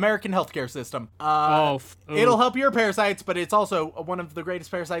American healthcare system. It'll help your parasites, but it's also one of the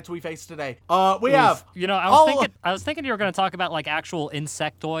greatest parasites we face today. We have... I was thinking you were going to talk about, like, actual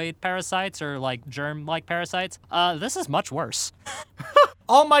insectoid parasites or, like, germ-like parasites. This is much worse.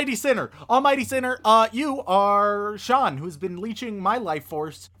 Almighty Sinner, you are Sean, who's been leeching my life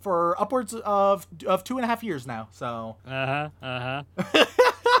force for upwards of 2.5 years now, so...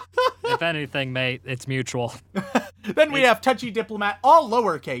 If anything, mate, it's mutual. Then we have Touchy Diplomat, all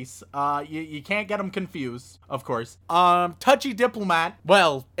lowercase. You can't get them confused, of course. Touchy Diplomat,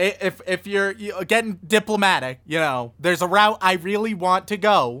 well, if you're getting diplomatic, there's a route I really want to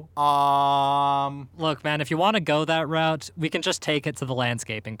go. Look, man, if you want to go that route, we can just take it to the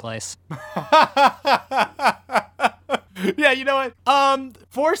landscaping place. Yeah, you know what?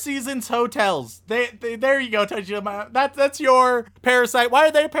 Four Seasons hotels. They there you go, Tajima. That's your parasite. Why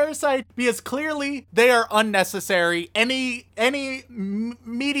are they a parasite? Because clearly they are unnecessary. Any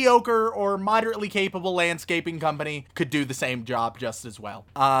mediocre or moderately capable landscaping company could do the same job just as well.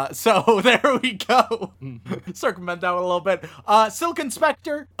 So there we go. Circumvent that one a little bit. Silicon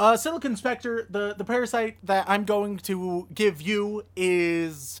Spectre. Silicon Spectre, the parasite that I'm going to give you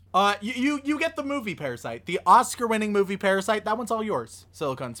is you get the movie Parasite, the Oscar-winning movie Parasite. That one's all yours,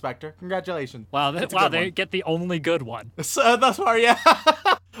 Silicon Spectre. Congratulations. Wow, they get the only good one. So, thus far, yeah.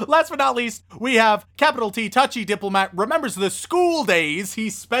 Last but not least, we have capital T Touchy Diplomat remembers the school days he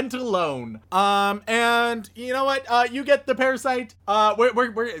spent alone. And you know what? You get the Parasite.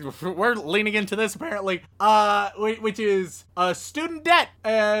 We're leaning into this apparently. Which is student debt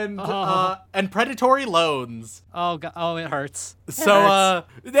and predatory loans. Oh God, oh, it hurts. So,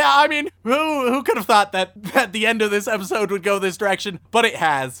 yeah, I mean, who could have thought that the end of this episode would go this direction? But it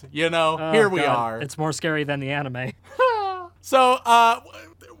has, you know. Here we are. It's more scary than the anime. So,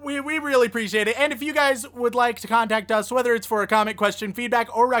 we really appreciate it. And if you guys would like to contact us, whether it's for a comment, question,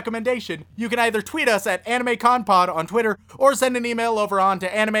 feedback, or recommendation, you can either tweet us at AnimeConPod on Twitter or send an email over on to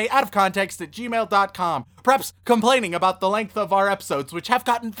animeoutofcontext@gmail.com. Perhaps complaining about the length of our episodes, which have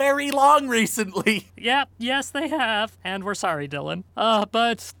gotten very long recently. Yep, yes they have. And we're sorry, Dylan.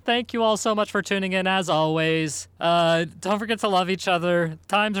 But thank you all so much for tuning in as always. Don't forget to love each other.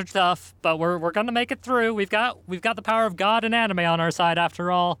 Times are tough, but we're gonna make it through. We've got the power of God and anime on our side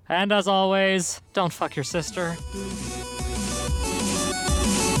after all. And as always, don't fuck your sister.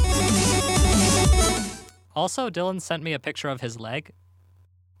 Also, Dylan sent me a picture of his leg.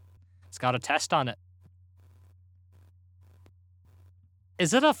 It's got a test on it.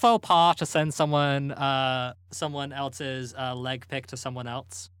 Is it a faux pas to send someone else's leg pic to someone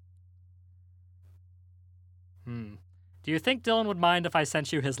else? Do you think Dylan would mind if I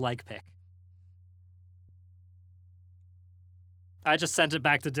sent you his leg pic? I just sent it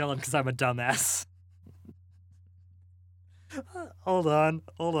back to Dylan because I'm a dumbass. Hold on.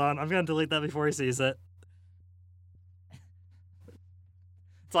 I'm gonna delete that before he sees it.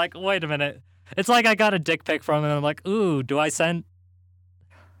 It's like, wait a minute. It's like I got a dick pic from him and I'm like, ooh, do I send...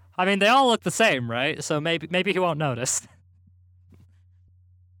 I mean, they all look the same, right? So maybe he won't notice.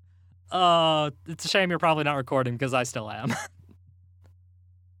 It's a shame you're probably not recording because I still am.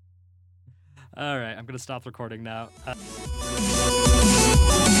 All right, I'm gonna stop recording now.